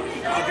strong.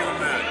 I'll give him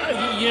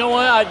that. You know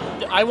what?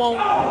 I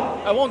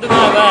won't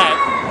deny that.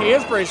 He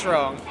is pretty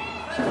strong.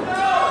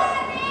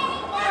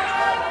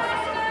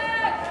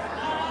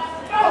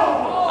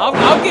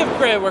 I'll give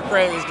credit where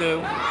credit is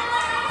due.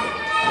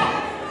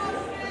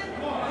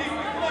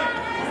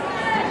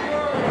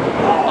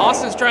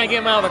 Austin's trying to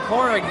get him out of the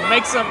corner,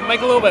 make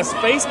a little bit of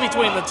space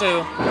between the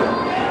two.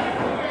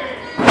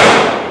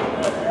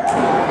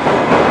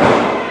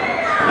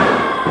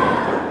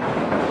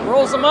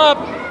 Rolls him up.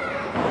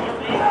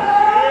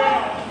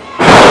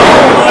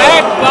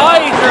 Back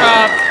body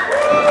drop.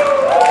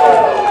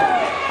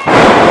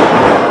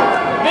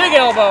 Big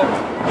elbow.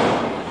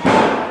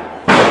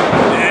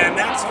 And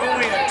that's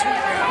only a 2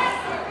 count.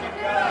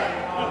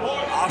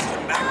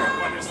 Austin back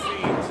up on his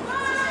feet.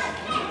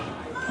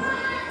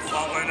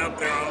 Following up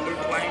there on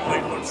Luke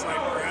Langley. Looks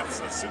like perhaps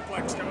a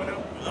suplex coming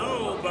up.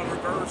 Oh, but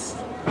reversed.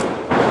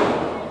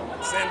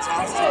 Sends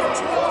Austin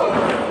into the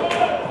corner.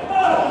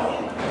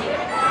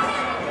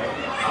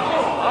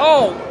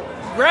 Oh,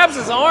 grabs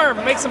his arm,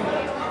 makes him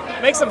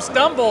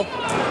stumble.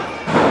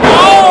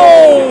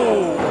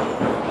 Oh!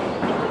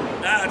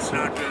 That's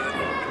not good.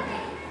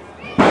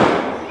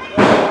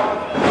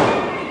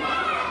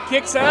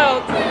 Kicks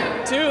out,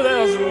 too. That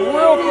was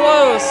real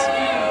close.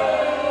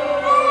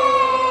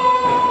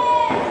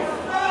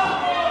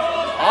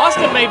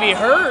 Austin may be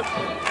hurt.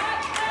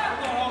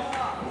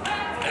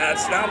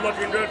 That's not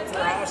looking good for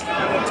Austin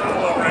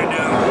Militello right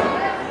now.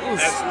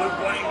 As Luke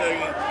Langley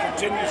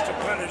continues to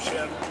punish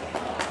him,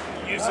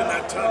 using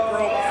that top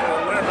rope for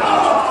leverage.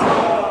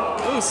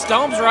 Ooh,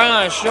 stomps right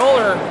on his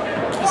shoulder.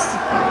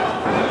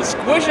 Just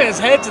squishing his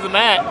head to the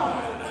mat.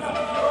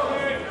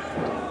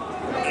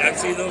 And I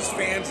see those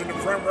fans in the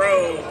front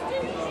row.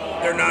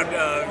 They're not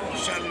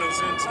shouting those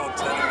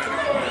insults at him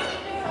anymore.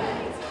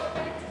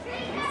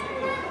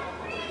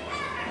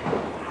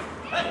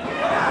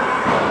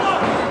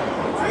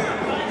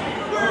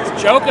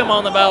 Just choke him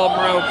on the bottom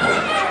rope.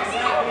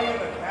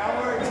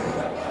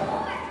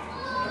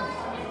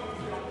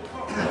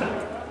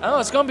 Oh,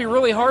 it's going to be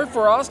really hard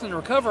for Austin to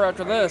recover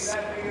after this.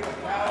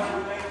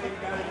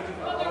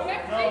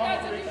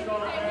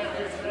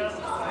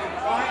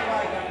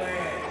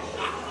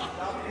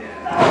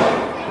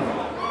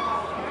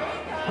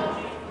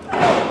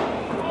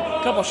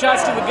 Couple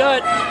shots to the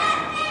gut.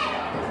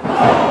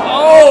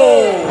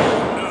 Oh!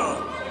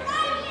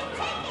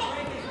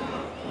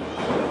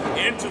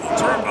 Into the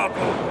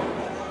turnbuckle.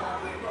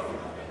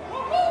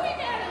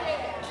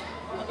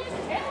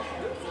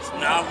 It's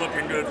not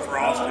looking good for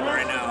Austin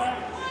right now.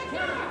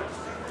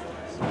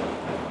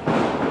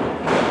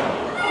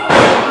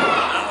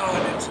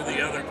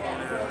 The other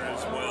corner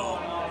as well.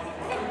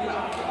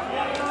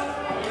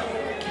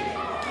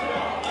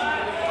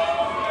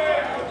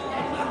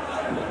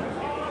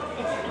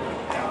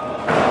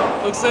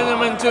 Looks send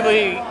him into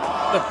the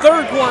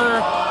third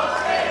corner.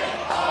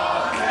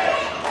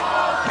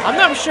 I'm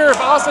not sure if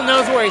Austin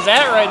knows where he's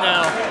at right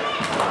now.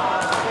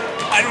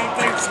 I don't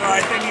think so.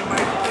 I think he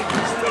might think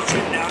he's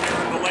fishing down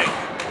there in the lake.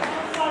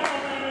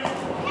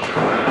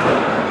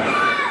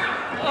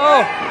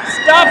 Oh,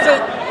 stops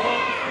it.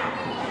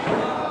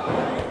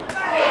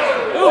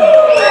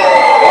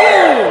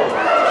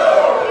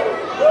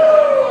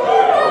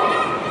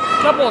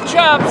 Couple of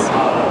chops.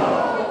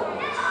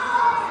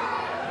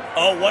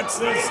 Oh, what's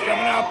this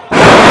coming up?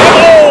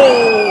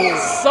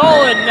 Oh,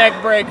 solid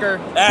neck breaker.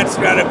 That's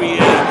got to be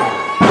it.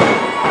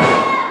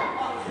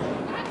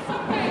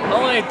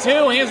 Only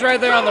 2. He was right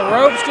there on the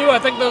ropes too. I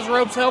think those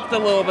ropes helped a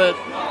little bit.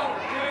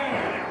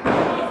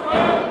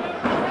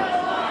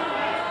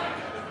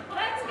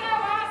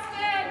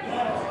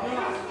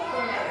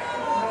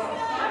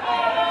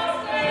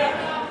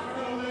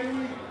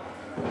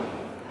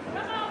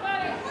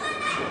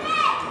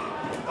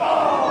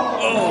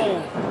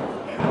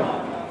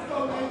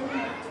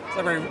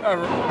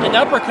 An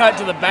uppercut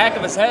to the back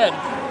of his head.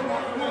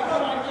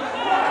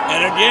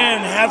 And again,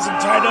 has him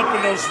tied up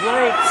in those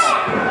ropes.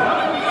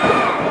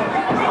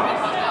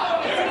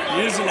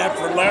 Using that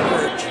for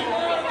leverage.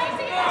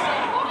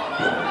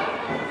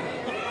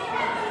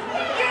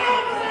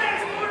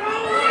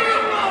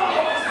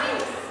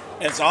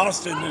 As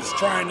Austin is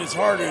trying his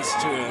hardest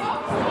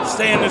to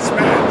stay in this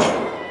match.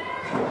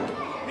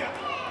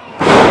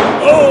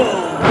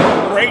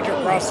 Oh, right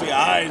across the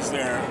eyes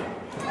there.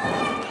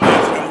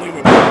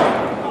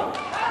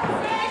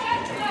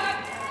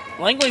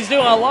 Langley's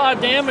doing a lot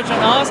of damage on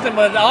Austin,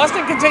 but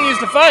Austin continues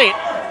to fight.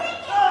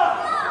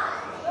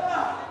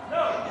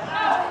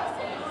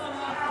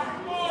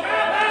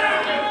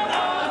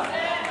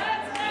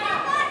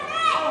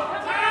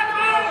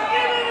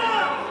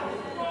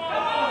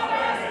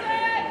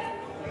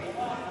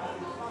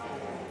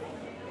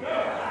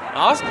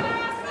 Austin.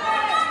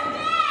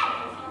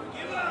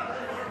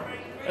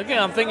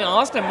 Again, I'm thinking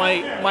Austin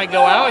might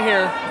go out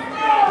here.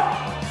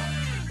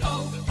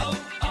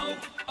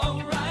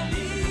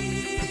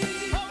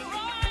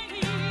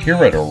 Here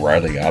at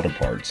O'Reilly Auto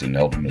Parts in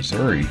Eldon,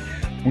 Missouri,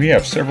 we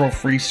have several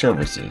free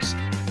services,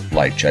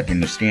 like checking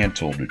the scan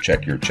tool to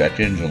check your check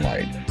engine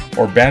light,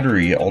 or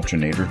battery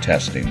alternator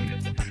testing.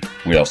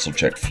 We also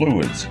check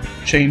fluids,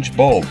 change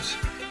bulbs,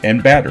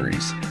 and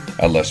batteries,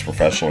 unless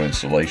professional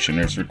installation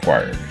is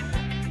required.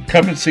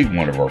 Come and see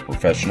one of our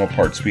professional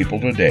parts people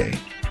today,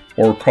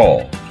 or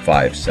call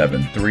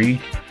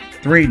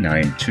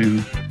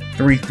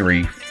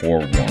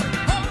 392-3341.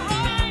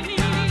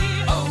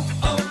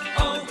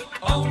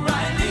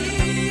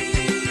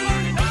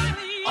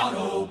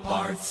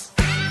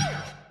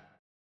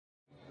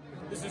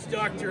 This is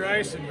Dr.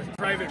 Isin with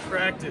Private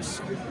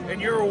Practice, and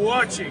you're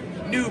watching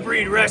New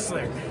Breed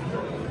Wrestling.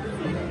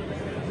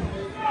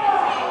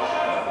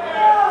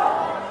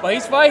 But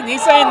he's fighting.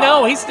 He's saying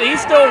no. He's still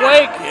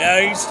awake.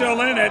 Yeah, he's still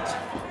in it.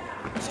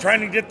 He's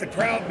trying to get the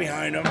crowd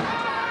behind him.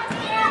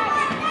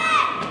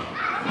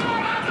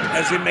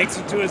 As he makes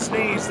it to his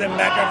knees, then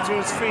back up to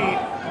his feet.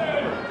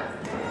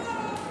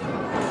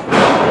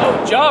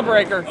 Oh,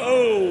 jawbreaker.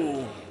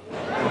 Oh.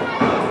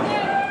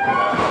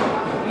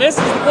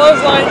 Misses the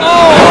clothesline.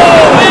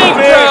 Oh, big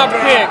drop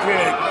kick.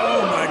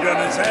 Oh my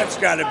goodness, that's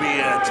got to be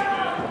it.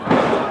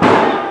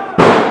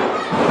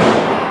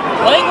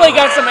 Langley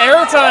got some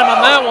airtime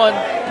on that one.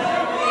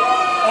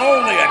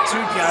 Only a 2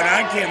 count.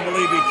 I can't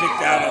believe he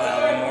kicked out of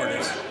that one,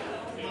 Mortis.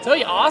 I tell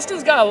you,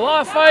 Austin's got a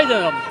lot of fight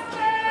in him.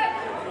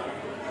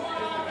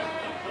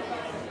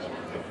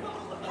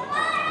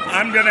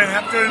 I'm going to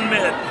have to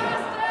admit,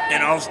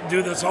 and I'll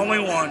do this only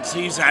once,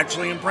 he's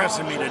actually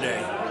impressing me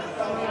today.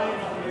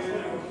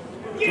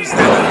 Just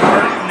that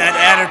heart and that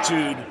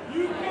attitude,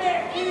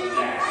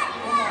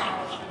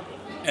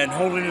 and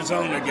holding his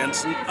own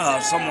against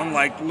someone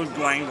like Luke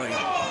Langley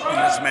in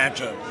this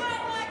matchup.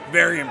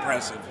 Very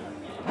impressive.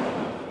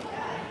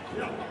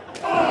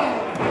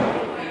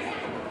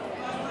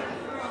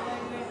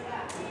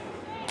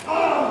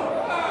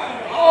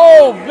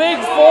 Oh, big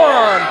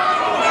forearm.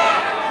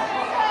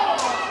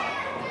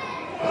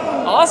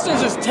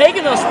 Austin's just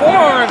taking those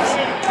forearms.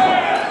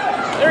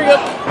 There you go.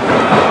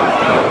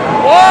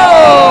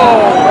 Whoa!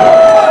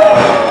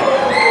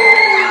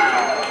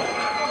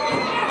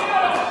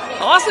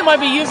 Austin might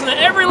be using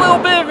every little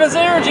bit of his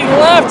energy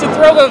left to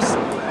throw those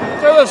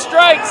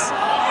strikes.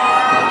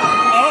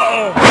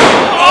 Uh-oh.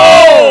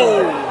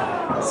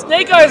 Oh!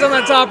 Snake eyes on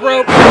that top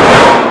rope.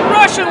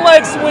 Russian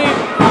leg sweep.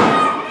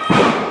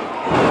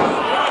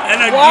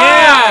 And again,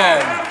 wow.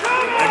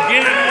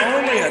 Again,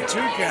 only a 2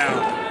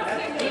 count.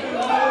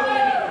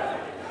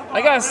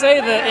 I gotta say,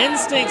 the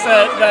instincts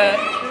that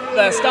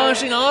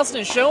Astonishing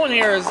Austin is showing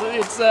here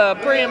it's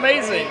pretty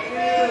amazing.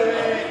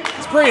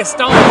 It's pretty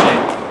astonishing.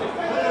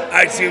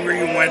 I see where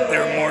you went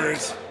there,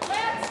 Mortis,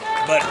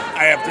 but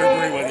I have to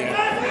agree with you.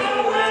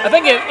 I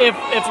think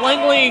if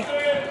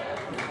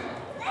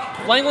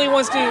Langley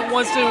wants to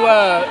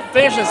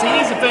finish this, he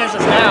needs to finish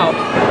this now.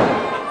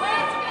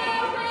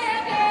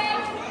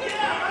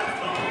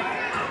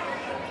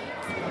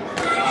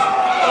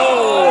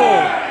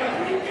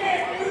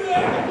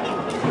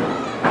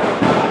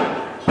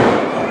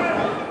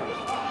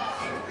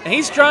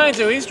 He's trying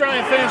to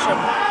finish him.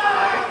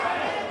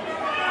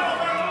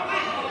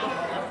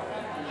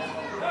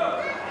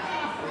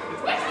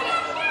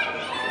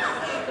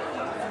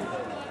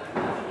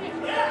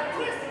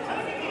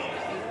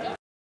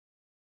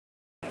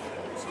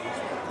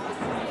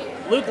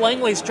 Luke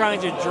Langley's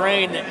trying to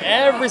drain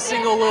every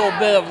single little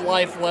bit of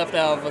life left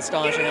out of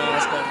Astonishing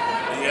Austin.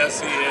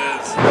 Yes, he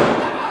is.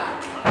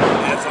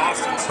 As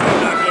Austin's still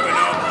not giving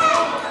up.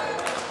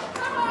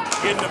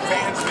 Getting the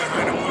fans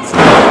behind him.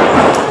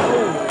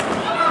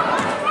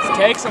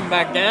 Takes him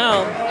back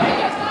down.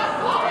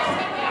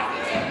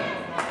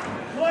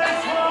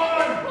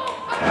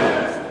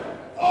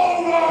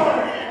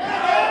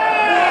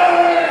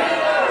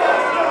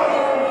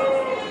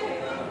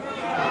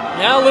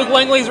 Now Luke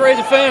Langley's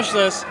ready to finish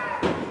this.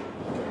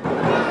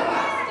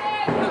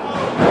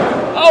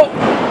 Oh,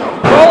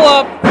 roll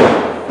up.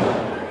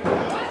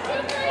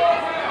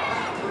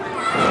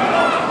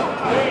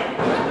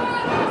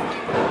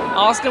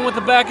 Austin with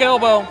the back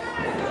elbow.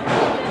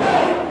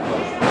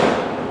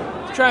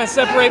 Trying to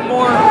separate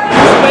more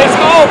space.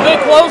 Oh, big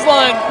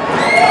clothesline.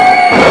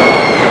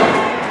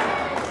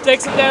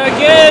 Takes him down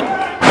again.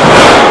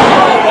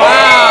 Oh,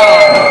 wow.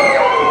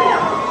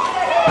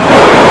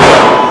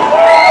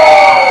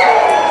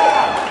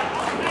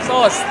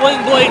 Saw a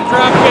sling blade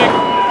drop kick.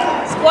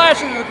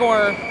 Splash into the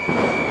corner.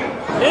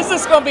 Is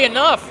this going to be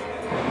enough?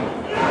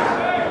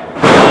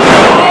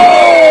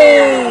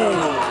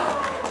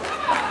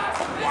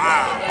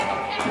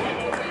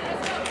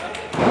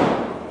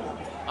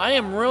 I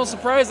am real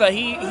surprised that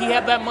he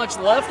had that much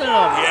left in him.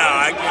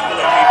 Yeah, I can't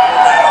believe he pulled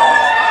that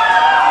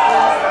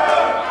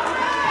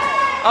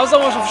off. I was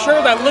almost sure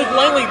that Luke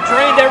Langley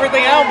drained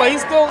everything out, but he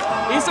still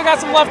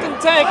got some left in the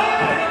tank.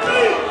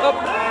 Oh.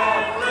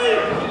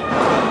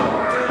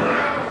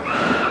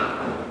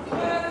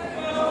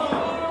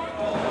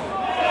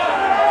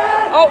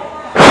 Oh,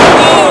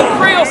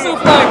 cradle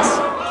suplex.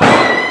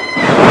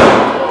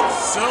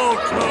 So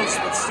close,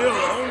 but still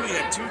only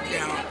a 2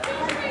 count.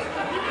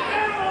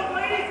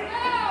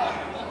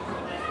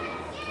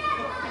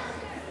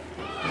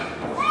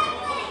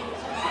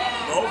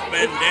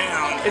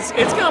 Down.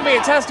 It's going to be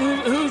a test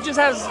who just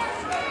has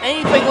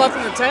anything left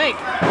in the tank.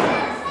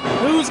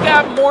 Who's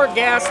got more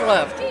gas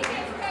left?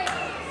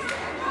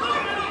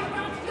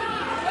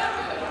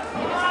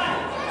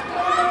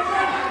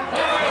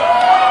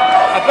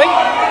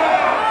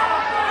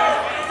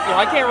 I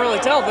I can't really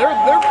tell. They're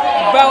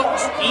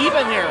about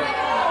even here.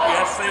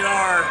 Yes, they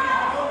are.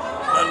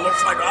 But it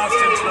looks like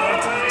Austin's going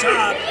to the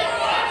top.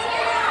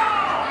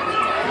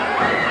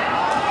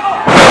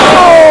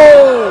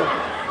 Oh!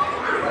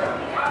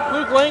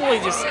 Luke Langley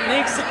just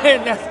sneaks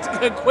in. That's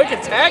a quick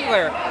attack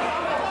there.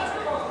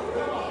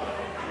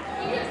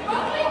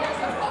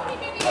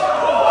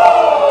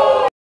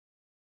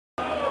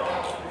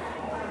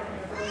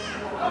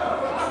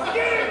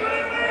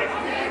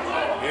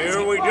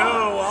 Here we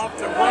go, off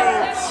the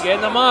ropes.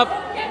 Getting them up.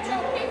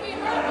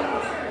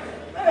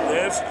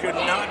 This could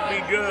not be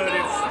good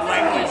if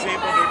Langley's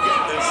able to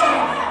get this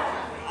on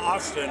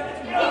Austin.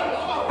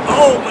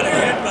 Oh, but a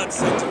headbutt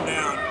sent him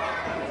down.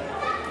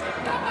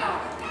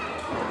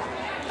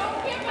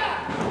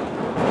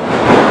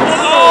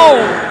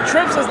 Oh!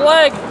 Trips his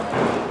leg.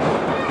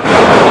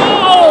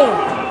 Oh!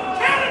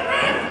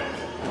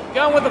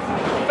 Got him with a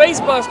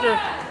face buster. I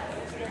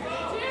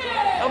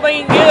don't think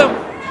he can get him.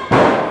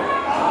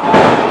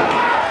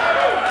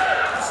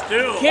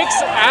 Still.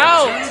 Kicks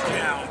out.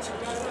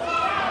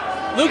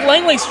 Luke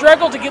Langley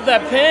struggled to get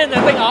that pin.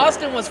 I think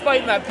Austin was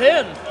fighting that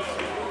pin.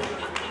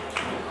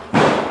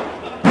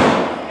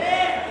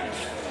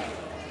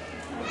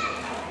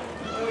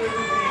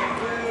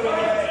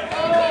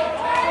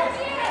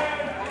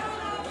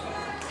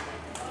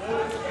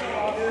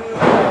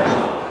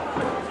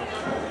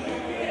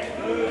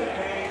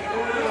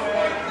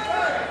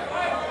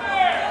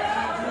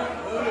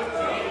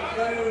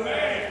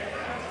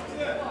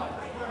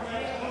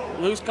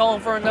 Luke's calling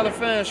for another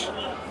finish.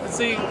 Let's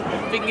see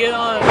if he can get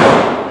on.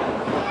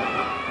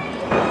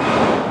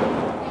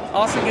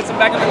 Austin gets him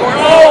back in the corner.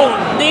 Oh,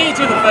 knee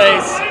to the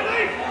face.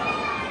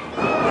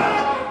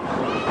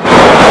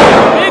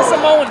 Big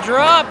Samoan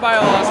drop by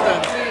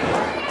Austin.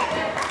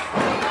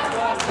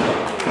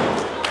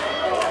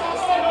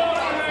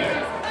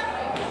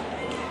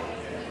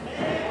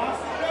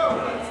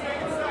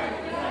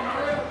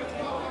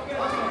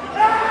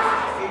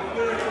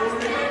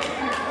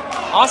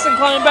 Austin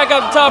climbing back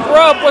up the top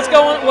rope. What's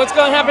going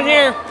to happen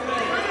here?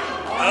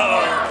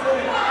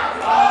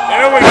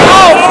 There we go.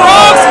 Oh,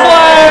 frog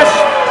splash!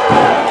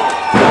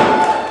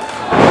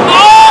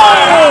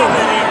 Oh!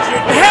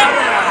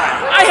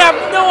 I have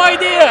no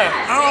idea.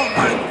 Oh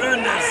my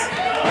goodness.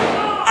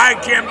 I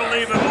can't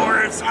believe it,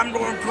 Morris. I'm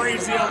going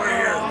crazy over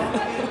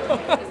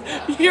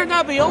here. You're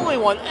not the only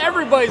one.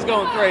 Everybody's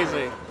going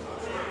crazy.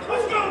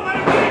 Let's go,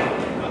 baby.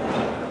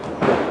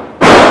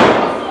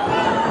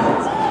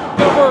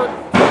 Go for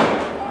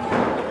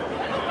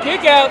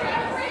kick out.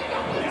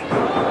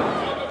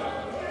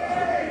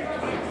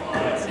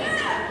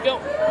 Go.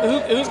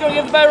 Who's going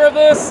to get the better of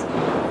this?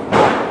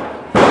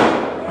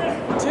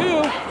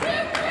 Two.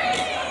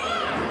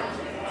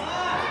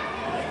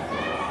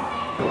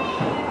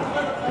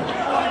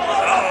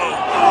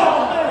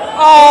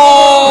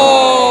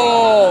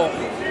 Oh!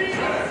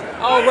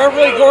 Oh,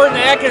 referee Gordon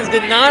Atkins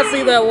did not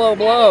see that low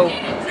blow.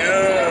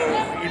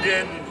 No, you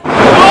didn't.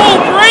 Oh,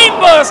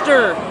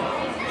 brainbuster!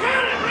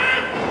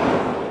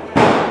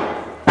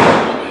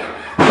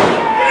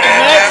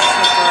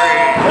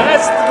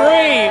 That's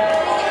three.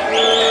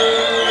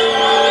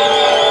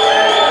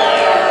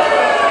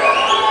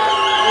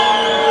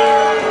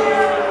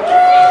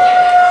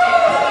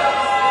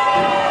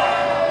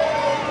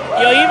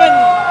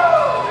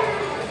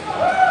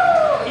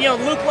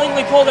 Luke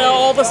Langley pulled out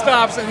all the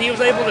stops, and he was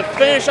able to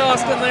finish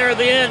Austin there at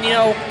the end.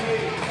 Yeah,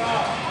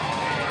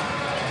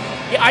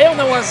 I don't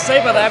know what to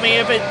say about that. I mean,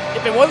 if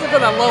it wasn't for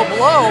that low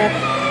blow,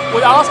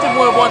 Austin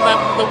would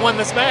have won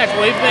this match.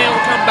 Would he have been able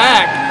to come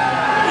back?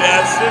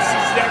 Yes, this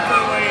is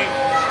definitely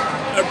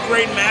a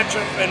great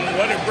matchup, and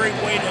what a great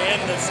way to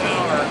end this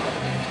hour.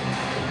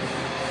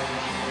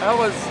 That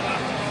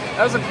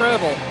was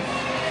incredible.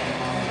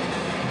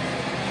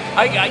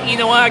 You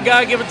know what? I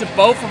gotta give it to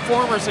both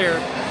performers here.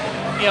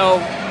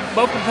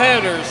 Both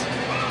competitors.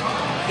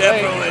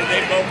 Definitely,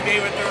 they both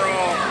gave it their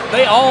all.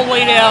 They all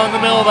laid out in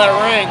the middle of that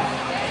ring.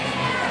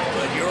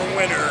 But your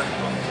winner,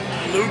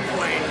 Luke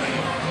Langley.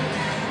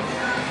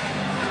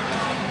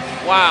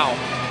 Wow.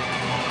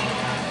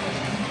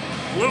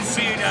 We'll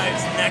see you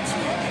guys next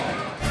week.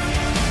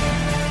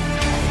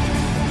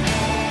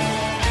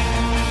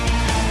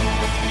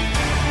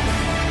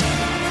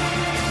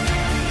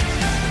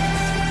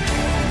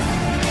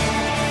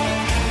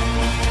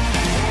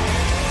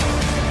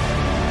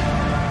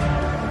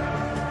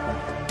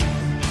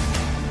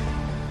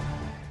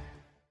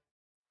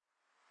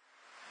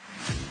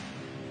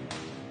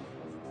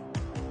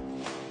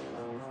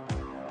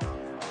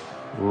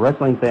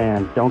 Wrestling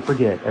fans, don't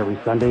forget, every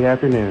Sunday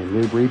afternoon,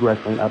 New Breed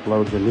Wrestling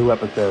uploads a new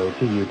episode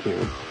to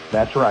YouTube.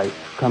 That's right,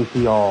 come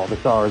see all the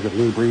stars of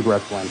New Breed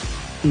Wrestling.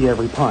 See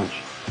every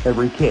punch,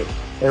 every kick,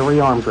 every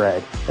arm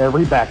drag,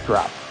 every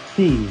backdrop.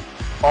 See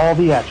all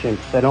the action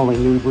that only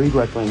New Breed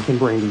Wrestling can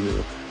bring to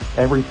you.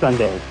 Every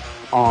Sunday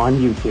on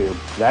YouTube.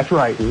 That's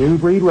right, New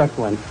Breed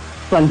Wrestling,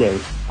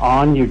 Sundays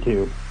on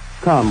YouTube.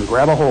 Come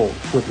grab a hold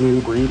with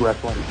New Breed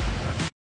Wrestling.